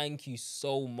 Thank you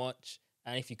so much.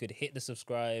 And if you could hit the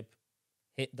subscribe,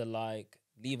 hit the like,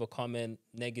 leave a comment,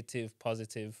 negative,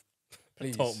 positive.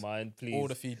 Please. Don't mind, please. All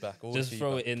the feedback. Just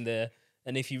throw it in there.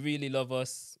 And if you really love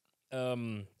us, our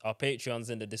Patreon's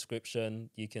in the description.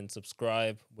 You can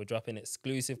subscribe. We're dropping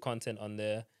exclusive content on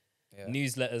there,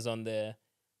 newsletters on there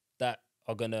that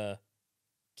are gonna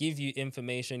give you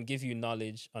information, give you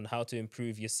knowledge on how to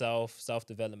improve yourself,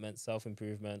 self-development,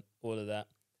 self-improvement, all of that.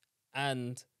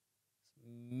 And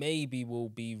maybe we'll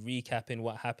be recapping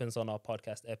what happens on our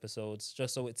podcast episodes,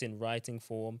 just so it's in writing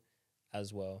form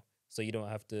as well. So you don't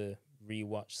have to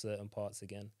rewatch certain parts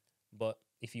again. But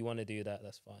if you want to do that,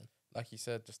 that's fine. Like you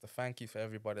said, just a thank you for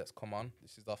everybody that's come on.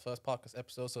 This is our first podcast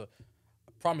episode. So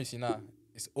I promise you now,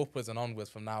 it's upwards and onwards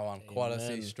from now on. Quality,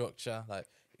 Amen. structure. Like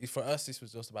for us, this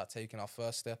was just about taking our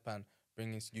first step and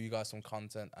bringing you guys some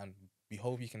content, and we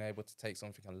hope you can able to take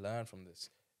something and learn from this,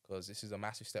 because this is a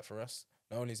massive step for us.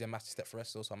 Not only is it a massive step for us,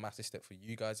 it's also a massive step for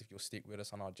you guys if you'll stick with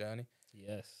us on our journey.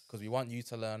 Yes. Because we want you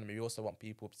to learn, and we also want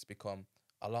people to become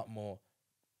a lot more.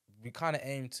 We kind of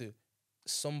aim to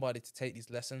somebody to take these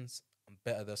lessons and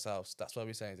better themselves. That's why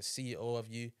we're saying the CEO of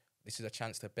you. This is a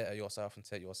chance to better yourself and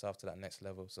take yourself to that next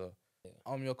level. So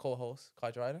I'm your co-host,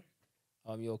 Kai Dryden.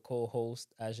 I'm your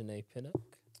co-host, Ajane Pinnock.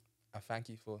 And thank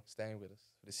you for staying with us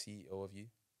for the CEO of you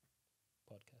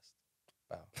Podcast.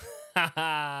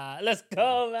 Wow. Let's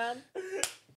go, man.